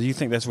 do you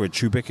think that's where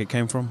Chewbacca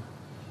came from?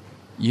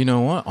 You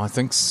know what? I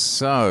think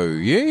so.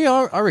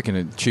 Yeah, I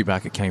reckon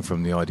Chewbacca came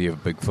from the idea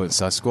of Bigfoot and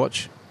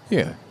Sasquatch.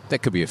 Yeah, that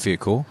could be a fair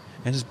call.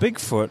 And is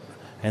Bigfoot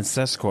and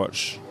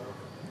Sasquatch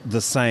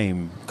the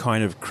same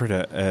kind of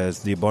critter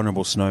as the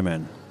abominable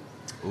snowman?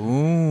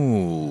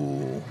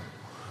 Ooh.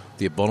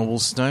 The abominable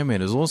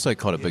snowman is also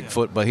kind of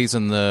Bigfoot, but he's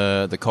in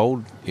the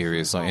cold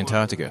areas like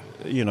Antarctica.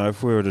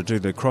 If we were to do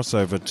the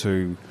crossover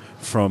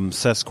from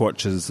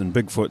Sasquatches and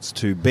Bigfoots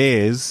to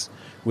bears,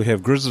 we'd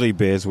have grizzly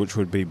bears, which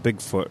would be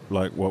Bigfoot,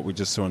 like what we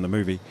just saw in the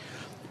movie.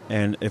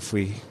 And if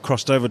we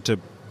crossed over to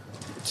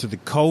the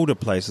colder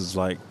places,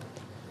 like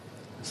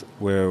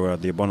where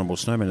the abominable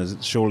snowman is,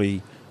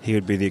 surely he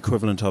would be the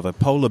equivalent of a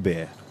polar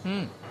bear.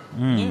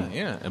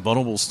 Yeah.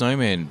 Abominable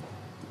snowman,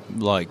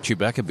 like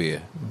Chewbacca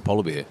bear,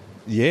 polar bear.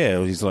 Yeah,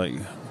 he's like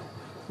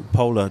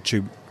polar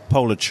chew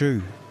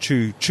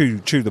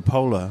the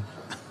polar.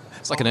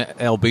 It's like an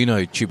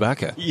albino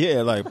Chewbacca.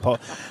 Yeah, like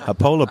a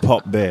polar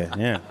pop bear,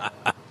 yeah.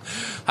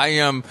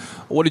 Hey,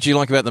 what did you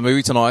like about the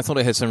movie tonight? I thought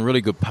it had some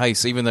really good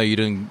pace, even though you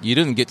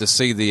didn't get to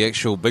see the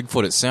actual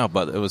Bigfoot itself,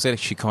 but it was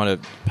actually kind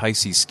of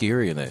pacey,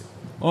 scary in it.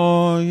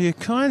 Oh, you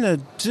kind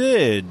of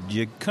did.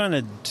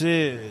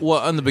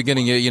 Well, in the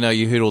beginning,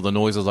 you heard all the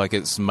noises, like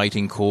its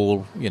mating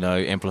call,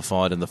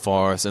 amplified in the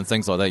forest and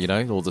things like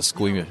that, all the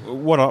screaming.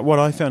 What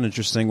I found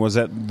interesting was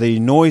that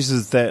the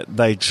noises that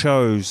they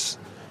chose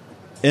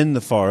in the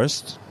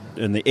forest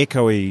and the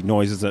echoey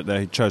noises that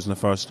they chose in the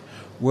forest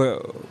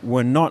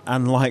were not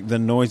unlike the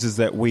noises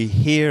that we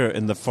hear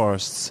in the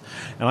forests.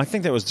 And I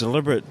think that was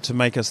deliberate to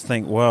make us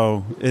think,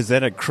 well, is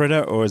that a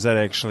critter or is that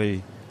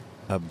actually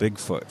a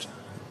Bigfoot?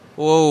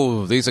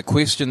 Oh, there's a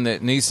question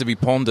that needs to be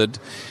pondered.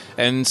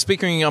 And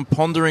speaking of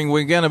pondering,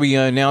 we're going to be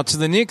going now to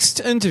the next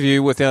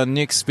interview with our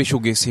next special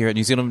guest here at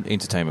New Zealand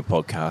Entertainment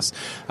Podcast.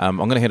 I'm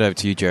going to head over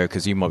to you, Jared,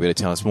 because you might be able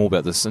to tell us more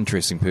about this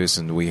interesting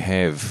person we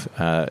have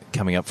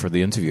coming up for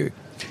the interview.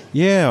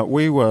 Yeah,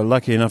 we were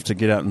lucky enough to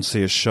get out and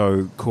see a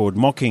show called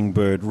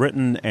Mockingbird,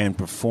 written and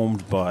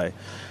performed by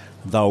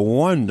the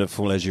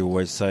wonderful, as you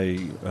always say,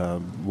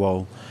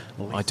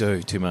 I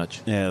do, too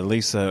much. Yeah,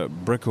 Lisa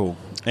Brickell.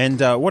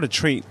 And what a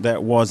treat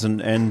that was.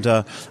 And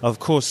of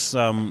course,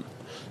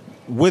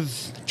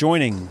 with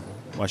joining,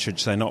 I should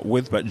say not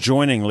with, but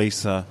joining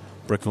Lisa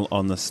Brickell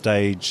on the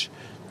stage,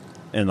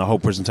 and the whole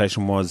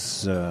presentation was...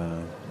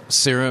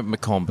 Sarah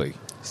McCombie.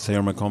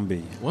 Sarah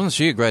McCombie. Wasn't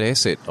she a great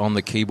asset on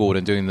the keyboard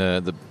and doing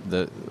the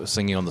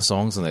singing on the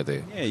songs and that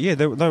there? Yeah,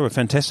 they were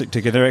fantastic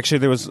together. Actually,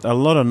 there was a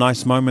lot of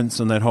nice moments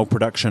in that whole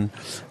production.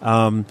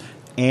 And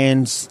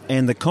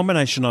the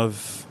combination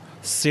of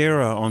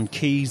Sarah on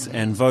keys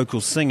and vocal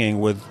singing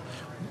with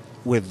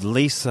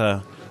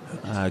Lisa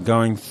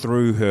going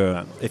through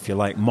her, if you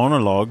like,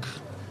 monologue,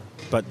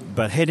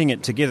 but heading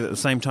it together at the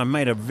same time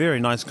made a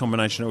very nice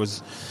combination. It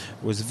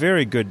was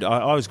very good.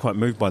 I was quite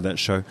moved by that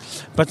show.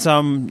 But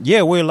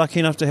we were lucky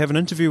enough to have an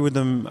interview with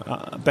them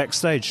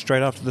backstage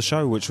straight after the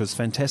show, which was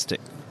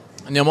fantastic.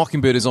 Now,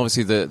 Mockingbird is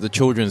obviously the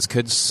children's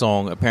kids'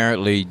 song,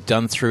 apparently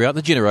done throughout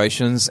the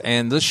generations,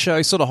 and this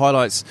show sort of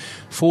highlights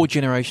 4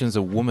 generations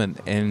of women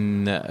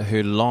in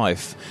her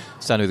life,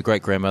 starting with the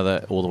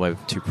great-grandmother all the way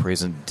to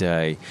present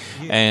day.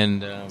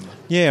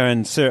 Yeah.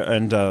 And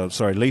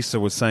Lisa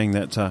was saying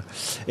that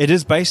it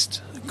is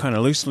based kind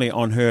of loosely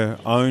on her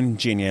own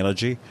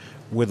genealogy,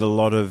 with a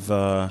lot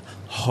of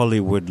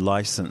Hollywood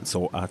license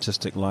or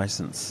artistic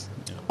license.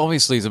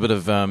 Obviously, there's a bit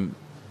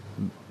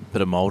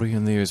of Māori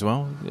in there as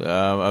well.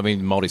 I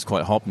mean, Māori's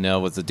quite hot now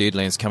with the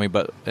Deadlands coming,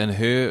 but in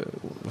her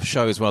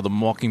show as well, the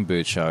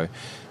Mockingbird show,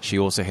 she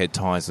also had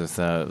ties with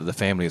the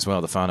family as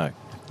well, the whānau.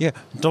 Yeah,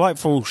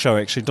 delightful show,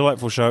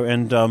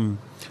 and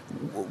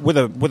with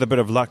a bit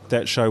of luck,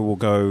 that show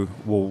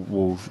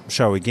will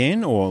show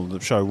again, or the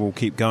show will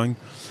keep going.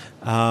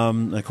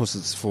 Of course,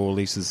 it's for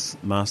Lisa's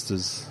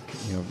masters.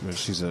 You know,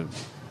 she's a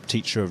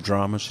teacher of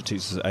drama. She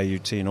teaches at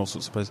AUT and all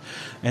sorts of places.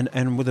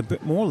 And with a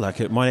bit more luck,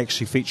 it might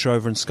actually feature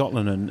over in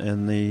Scotland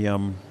in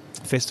the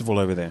festival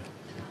over there.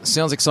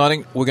 Sounds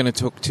exciting. We're going to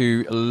talk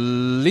to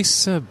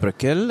Lisa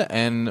Brickell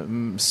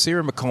and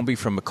Sarah McCombie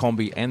from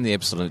McCombie and the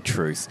Absolute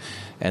Truth,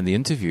 and the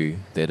interview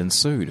that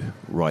ensued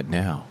right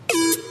now.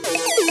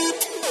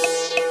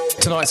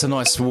 Tonight's a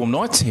nice warm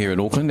night here in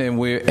Auckland, and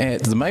we're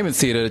at the Mayman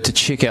Theatre to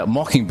check out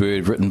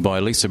Mockingbird, written by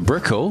Lisa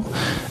Brickell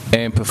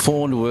and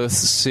performed with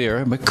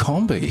Sarah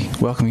McCombie.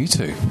 Welcome, you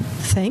two.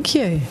 Thank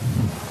you.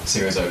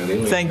 Sarah's over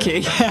there. Thank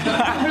you.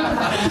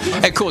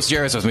 And of course,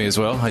 Jared's with me as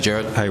well. Hi,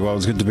 Jared. Hey, well,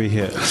 it's good to be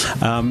here.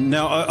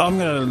 Now, I'm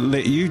going to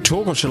let you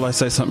talk, or shall I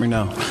say something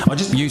now?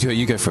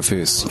 You go for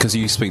first, because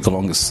you speak the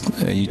longest.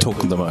 You talk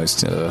the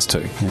most, us two.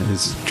 Yeah,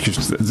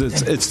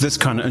 it's this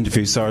kind of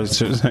interview, sorry.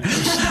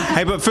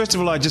 Hey, but first of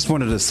all, I just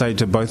wanted to say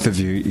to both of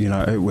you,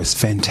 it was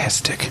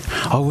fantastic.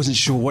 I wasn't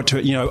sure what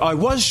to, I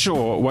was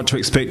sure what to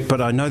expect, but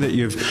I know that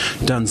you've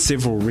done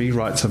several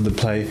rewrites of the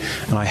play,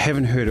 and I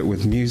haven't heard it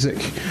with music.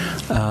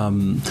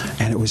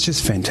 And it was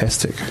just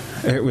fantastic.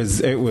 It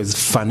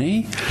was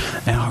funny,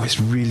 and I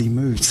was really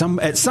moved.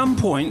 At some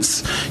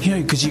points,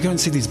 because you go and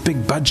see these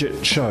big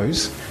budget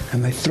shows,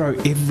 and they throw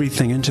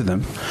everything into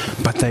them,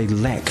 but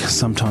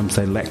sometimes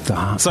they lack the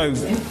heart. So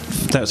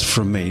that's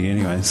from me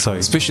anyway. So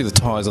especially the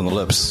ties on the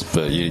lips,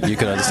 but you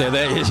can understand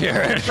that.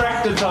 Yeah.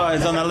 Tractor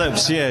ties on the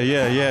lips.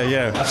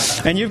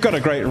 Yeah. And you've got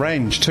a great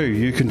range too.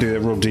 You can do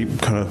that real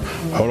deep kind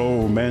of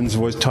hello man's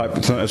voice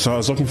type. So I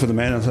was looking for the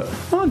man. I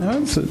thought, oh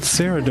no, it's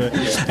Sarah doing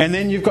it. And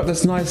then you've got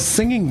this nice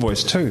singing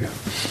voice too.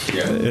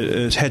 Yeah.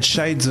 It had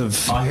shades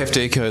of... I have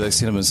to echo those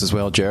sentiments as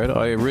well, Jared.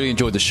 I really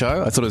enjoyed the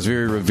show. I thought it was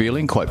very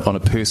revealing, quite on a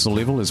personal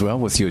level as well,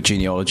 with your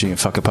genealogy and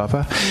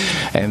whakapapa.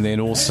 And then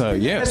also,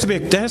 There has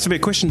to be a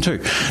question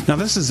too. Now,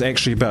 this is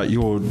actually about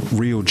your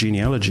real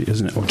genealogy,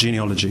 isn't it? Or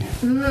genealogy.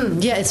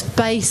 Yeah, it's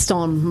based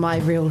on my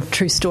real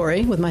true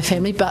story with my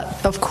family,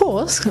 but of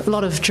course, a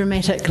lot of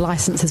dramatic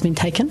license has been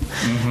taken.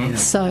 Mm-hmm.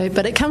 So,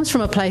 but it comes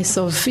from a place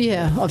of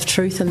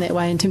truth in that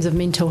way, in terms of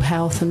mental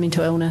health and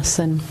mental illness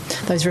and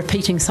those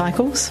repeating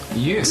cycles.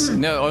 Yes.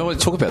 No, I want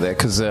to talk about that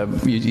because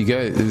you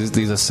go.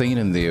 There's a scene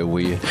in there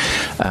where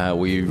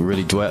you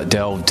really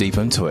delve deep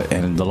into into it,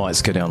 and the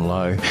lights go down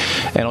low.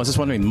 And I was just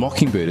wondering,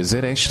 Mockingbird, is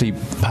that actually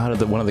part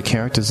of one of the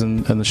characters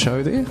in the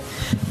show there?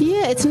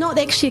 Yeah, it's not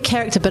actually a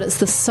character, but it's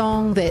the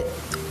song that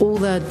all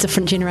the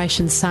different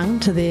generations sung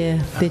to their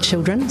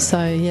children.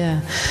 So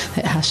yeah,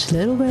 that hush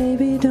little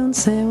baby, don't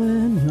say a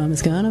word,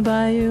 Mama's gonna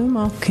buy you a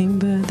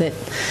mockingbird.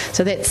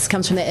 That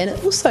comes from that, and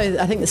it also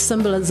I think the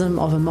symbolism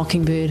of a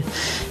mockingbird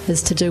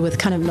is to do with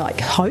kind of like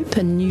hope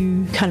and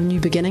new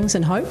beginnings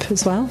and hope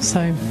as well.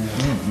 So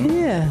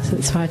yeah, so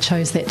that's why I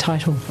chose that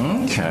title.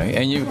 Okay,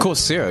 and you, of course,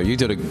 Sarah, you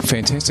did a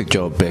fantastic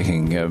job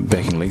backing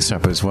Lisa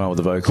up as well with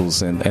the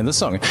vocals and the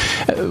song.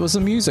 It was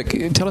the music.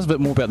 Tell us a bit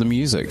more about the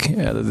music,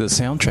 the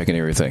soundtrack and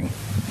everything.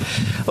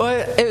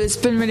 Well, it's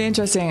been really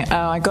interesting.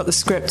 I got the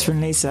script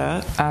from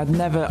Lisa. I've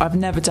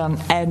never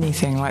done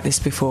anything like this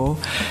before,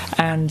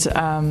 and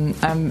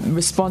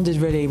responded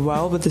really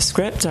well with the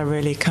script. I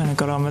really kind of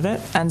got on with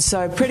it, and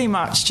so pretty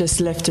much just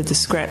lifted the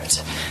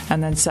script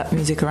and then set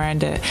music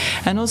around it.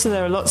 And also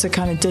there are lots of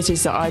kind of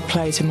ditties that I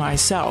play to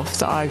myself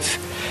that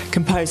I've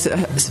composed that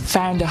has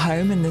found a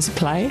home in this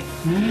play.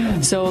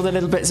 So all the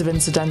little bits of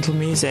incidental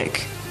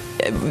music,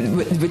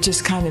 it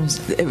just kind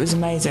of, it was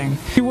amazing.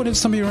 What are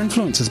some of your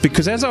influences?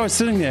 Because as I was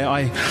sitting there,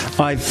 I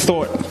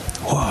thought,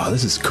 wow,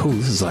 this is cool.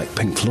 This is like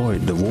Pink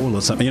Floyd, The Wall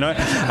or something, you know?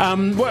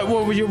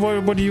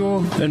 What are your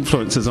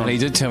influences on? And he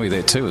did tell me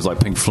that too. It was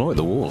like Pink Floyd,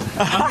 The Wall.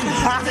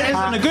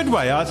 In a good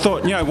way. I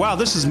thought, wow,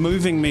 this is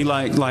moving me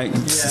like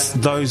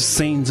those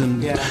scenes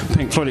in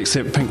Pink Floyd,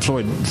 except Pink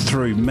Floyd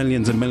threw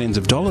millions and millions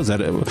of dollars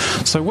at it.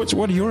 So what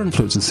are your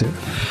influences, Sarah?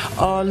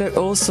 Oh, look,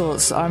 all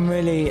sorts. I'm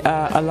really,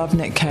 I love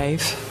Nick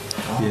Cave.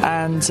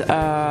 And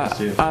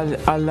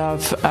I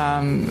love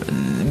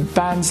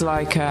bands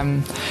like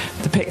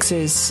the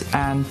Pixies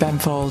and Ben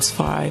Folds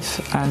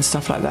 5 and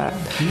stuff like that.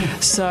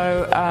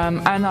 So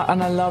and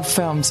I love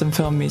films and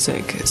film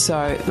music.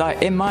 So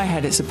like in my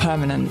head, it's a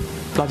permanent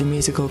bloody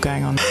musical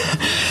going on.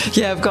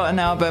 Yeah, I've got an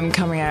album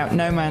coming out,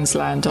 No Man's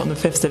Land, on the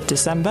 5th of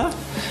December,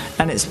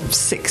 and it's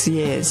 6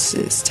 years.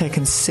 It's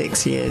taken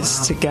 6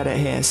 years to get it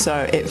here.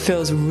 So it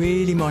feels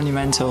really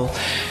monumental,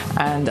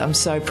 and I'm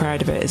so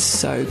proud of it. It's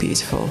so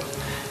beautiful.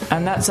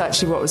 And that's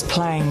actually what was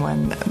playing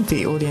when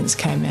the audience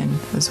came in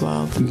as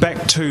well.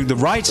 Back to the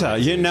writer.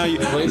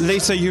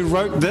 Lisa, you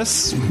wrote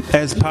this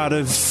as part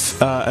of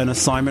an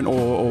assignment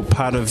or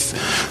part of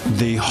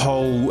the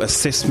whole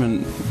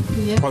assessment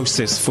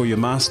process for your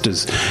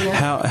masters.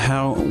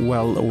 How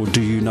well, or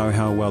do you know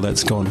how well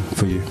that's gone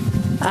for you?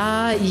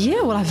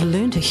 Well, I've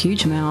learned a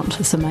huge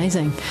amount. It's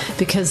amazing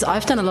because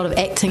I've done a lot of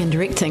acting and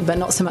directing, but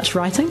not so much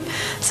writing.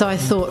 So I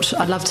thought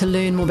I'd love to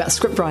learn more about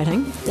script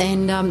writing,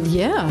 and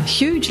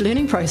huge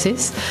learning process.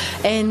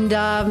 And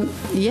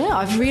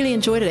I've really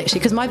enjoyed it actually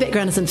because my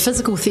background is in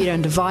physical theatre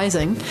and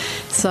devising.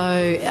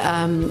 So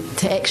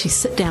to actually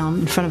sit down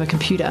in front of a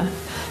computer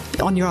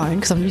on your own,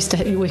 because I'm used to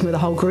working with a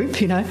whole group,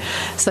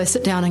 so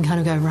sit down and kind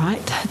of go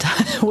right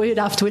word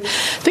after word.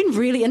 It's been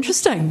really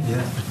interesting.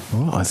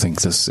 Well, I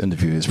think this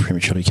interview has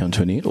prematurely come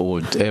to an end, or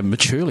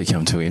maturely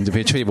come to an end,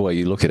 depending on the way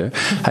you look at it.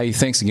 Hey,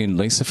 thanks again,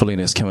 Lisa, for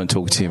letting us come and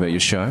talk to you about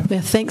your show.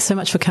 Yeah, thanks so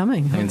much for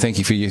coming. And thank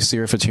you for you,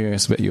 Sarah, for telling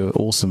us about your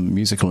awesome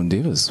musical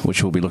endeavours,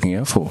 which we'll be looking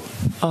out for.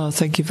 Oh,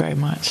 thank you very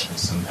much.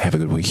 Have a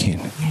good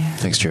weekend. Yeah.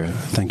 Thanks, Jared.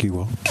 Thank you,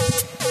 Will.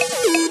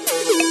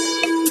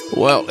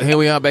 Well, here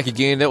we are back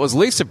again. That was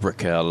Lisa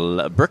Brickell,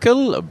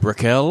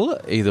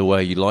 either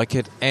way you like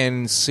it,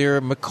 and Sarah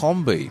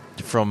McCombie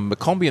from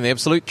McCombie and the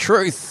Absolute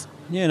Truth.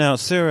 Yeah, now,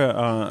 Sarah,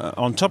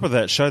 on top of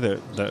that show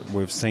that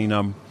we've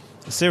seen,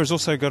 Sarah's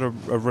also got a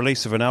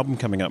release of an album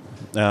coming up.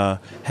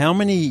 How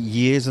many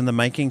years in the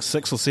making?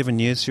 6 or 7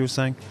 years, she was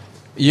saying?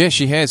 Yeah,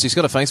 she has. She's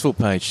got a Facebook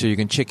page, so you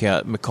can check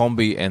out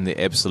McCombie and the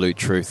Absolute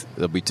Truth.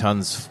 There'll be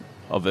tons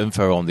of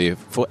info on there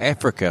for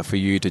Africa for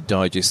you to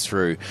digest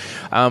through.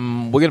 We're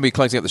going to be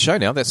closing out the show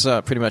now. That's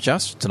pretty much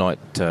us tonight,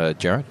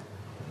 Jared.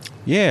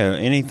 Yeah,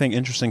 anything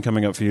interesting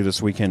coming up for you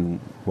this weekend?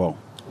 Well,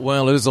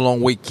 it is a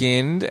long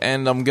weekend,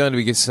 and I'm going to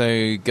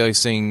be go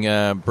seeing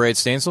Brad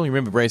Stansel. You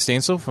remember Brad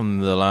Stansel from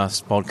the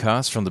last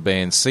podcast from the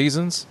band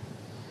Seasons?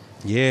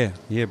 Yeah,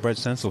 Brad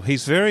Stansel.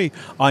 He's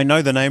I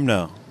know the name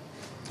now.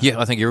 Yeah,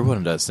 I think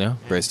everyone does now,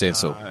 Brad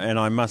Stansel. And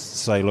I must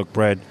say, look,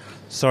 Brad,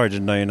 sorry I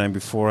didn't know your name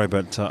before,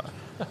 but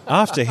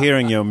after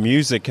hearing your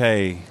music,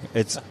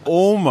 it's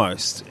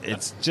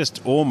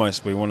just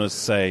almost we want to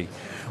say,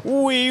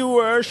 we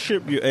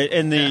worship you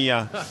in the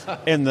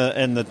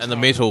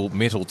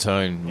metal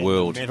tone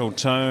world. Metal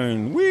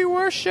tone, we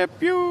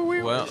worship you.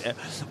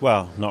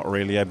 Well, not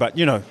really, but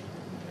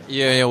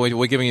Yeah,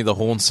 we're giving you the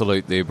horn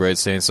salute there, Brad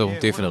Stansel,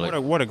 definitely.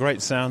 What a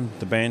great sound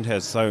the band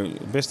has, so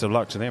best of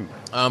luck to them.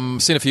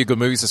 Seen a few good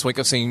movies this week.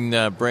 I've seen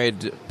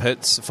Brad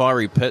Pitt's,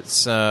 Fiery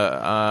Pitt's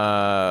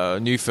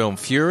new film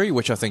Fury,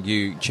 which I think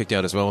you checked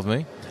out as well with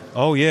me.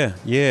 Oh, yeah,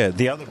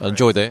 the other Brad. I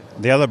enjoyed that.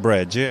 The other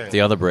Brad, yeah.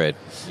 The other Brad.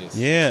 Yes.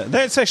 Yeah,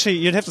 that's actually,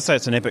 you'd have to say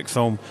it's an epic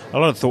film. A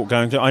lot of thought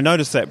going to. I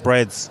noticed that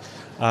Brad's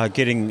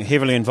getting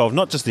heavily involved,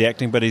 not just the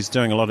acting, but he's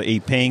doing a lot of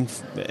EPing,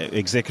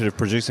 executive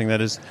producing,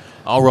 that is.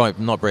 Oh, right,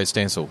 not Brad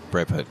Stansel,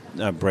 Brad Pitt.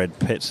 Brad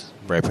Pitt.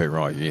 Brad Pitt,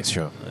 right, yes,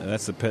 sure.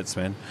 That's the Pitts,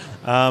 man.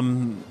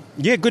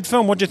 Yeah, good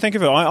film. What do you think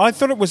of it? I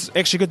thought it was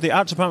actually good. The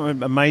art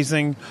department,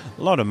 amazing.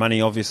 A lot of money,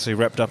 obviously,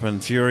 wrapped up in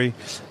Fury.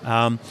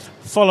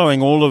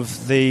 Following all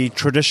of the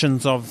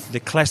traditions of the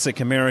classic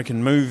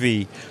American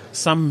movie.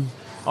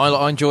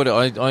 I enjoyed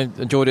it. I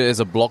enjoyed it as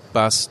a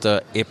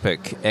blockbuster,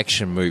 epic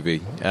action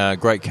movie.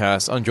 Great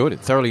cast. I enjoyed it.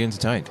 Thoroughly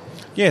entertained.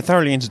 Yeah,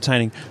 thoroughly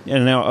entertaining.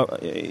 And now,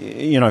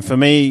 for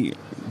me,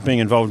 being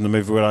involved in the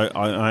movie,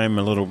 I am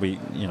a little bit,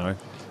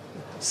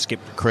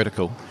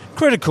 critical,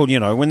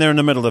 when they're in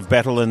the middle of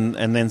battle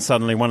and then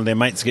suddenly one of their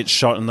mates gets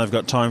shot and they've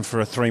got time for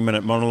a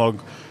 3-minute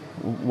monologue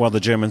while the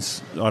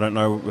Germans, I don't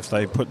know if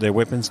they put their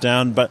weapons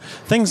down, but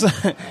things...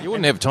 You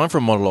wouldn't have time for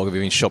a monologue if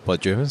you've been shot by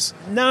Germans.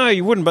 No,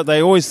 you wouldn't, but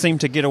they always seem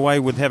to get away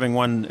with having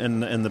one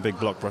in the big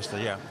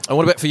blockbuster, yeah. And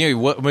what about for you?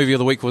 What movie of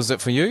the week was it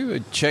for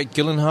you? Jake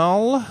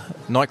Gyllenhaal,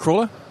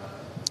 Nightcrawler?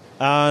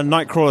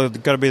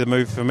 Nightcrawler got to be the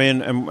movie for me,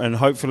 and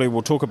hopefully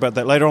we'll talk about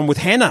that later on with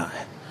Hannah.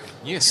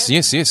 Yes.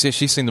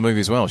 She's seen the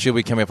movie as well. She'll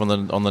be coming up on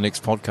the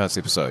next podcast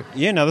episode.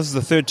 Yeah, now this is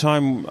the third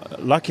time.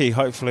 Lucky,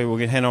 hopefully we'll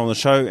get Hannah on the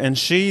show. And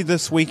she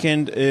this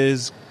weekend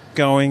is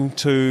going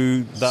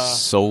to the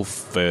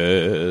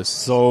Soulfest.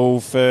 So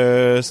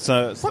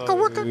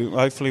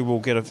hopefully we'll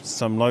get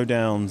some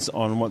lowdowns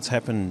on what's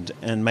happened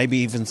and maybe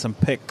even some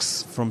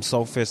pics from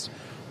Soulfest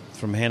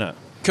from Hannah.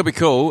 Could be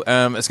cool.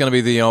 It's going to be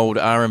the old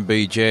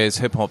R&B Jazz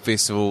Hip Hop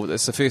Festival.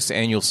 It's the first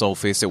annual Soul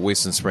Fest at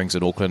Western Springs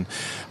in Auckland.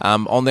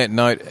 On that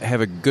note,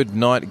 have a good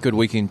night, good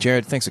weekend.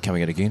 Jared, thanks for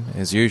coming in again.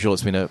 As usual,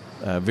 it's been a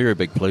very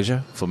big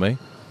pleasure for me.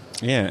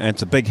 Yeah, and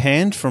it's a big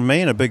hand from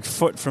me and a big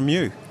foot from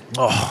you.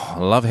 Oh, I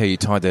love how you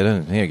tied that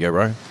in. Here you go,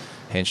 bro.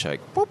 Handshake.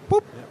 Boop,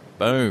 boop. Yep.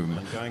 Boom.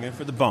 I'm going in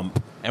for the bump.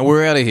 And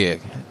we're out of here.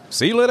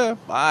 See you later.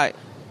 Bye.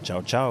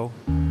 Ciao, ciao.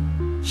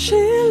 She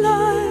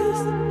lies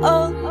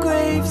on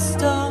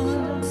gravestone.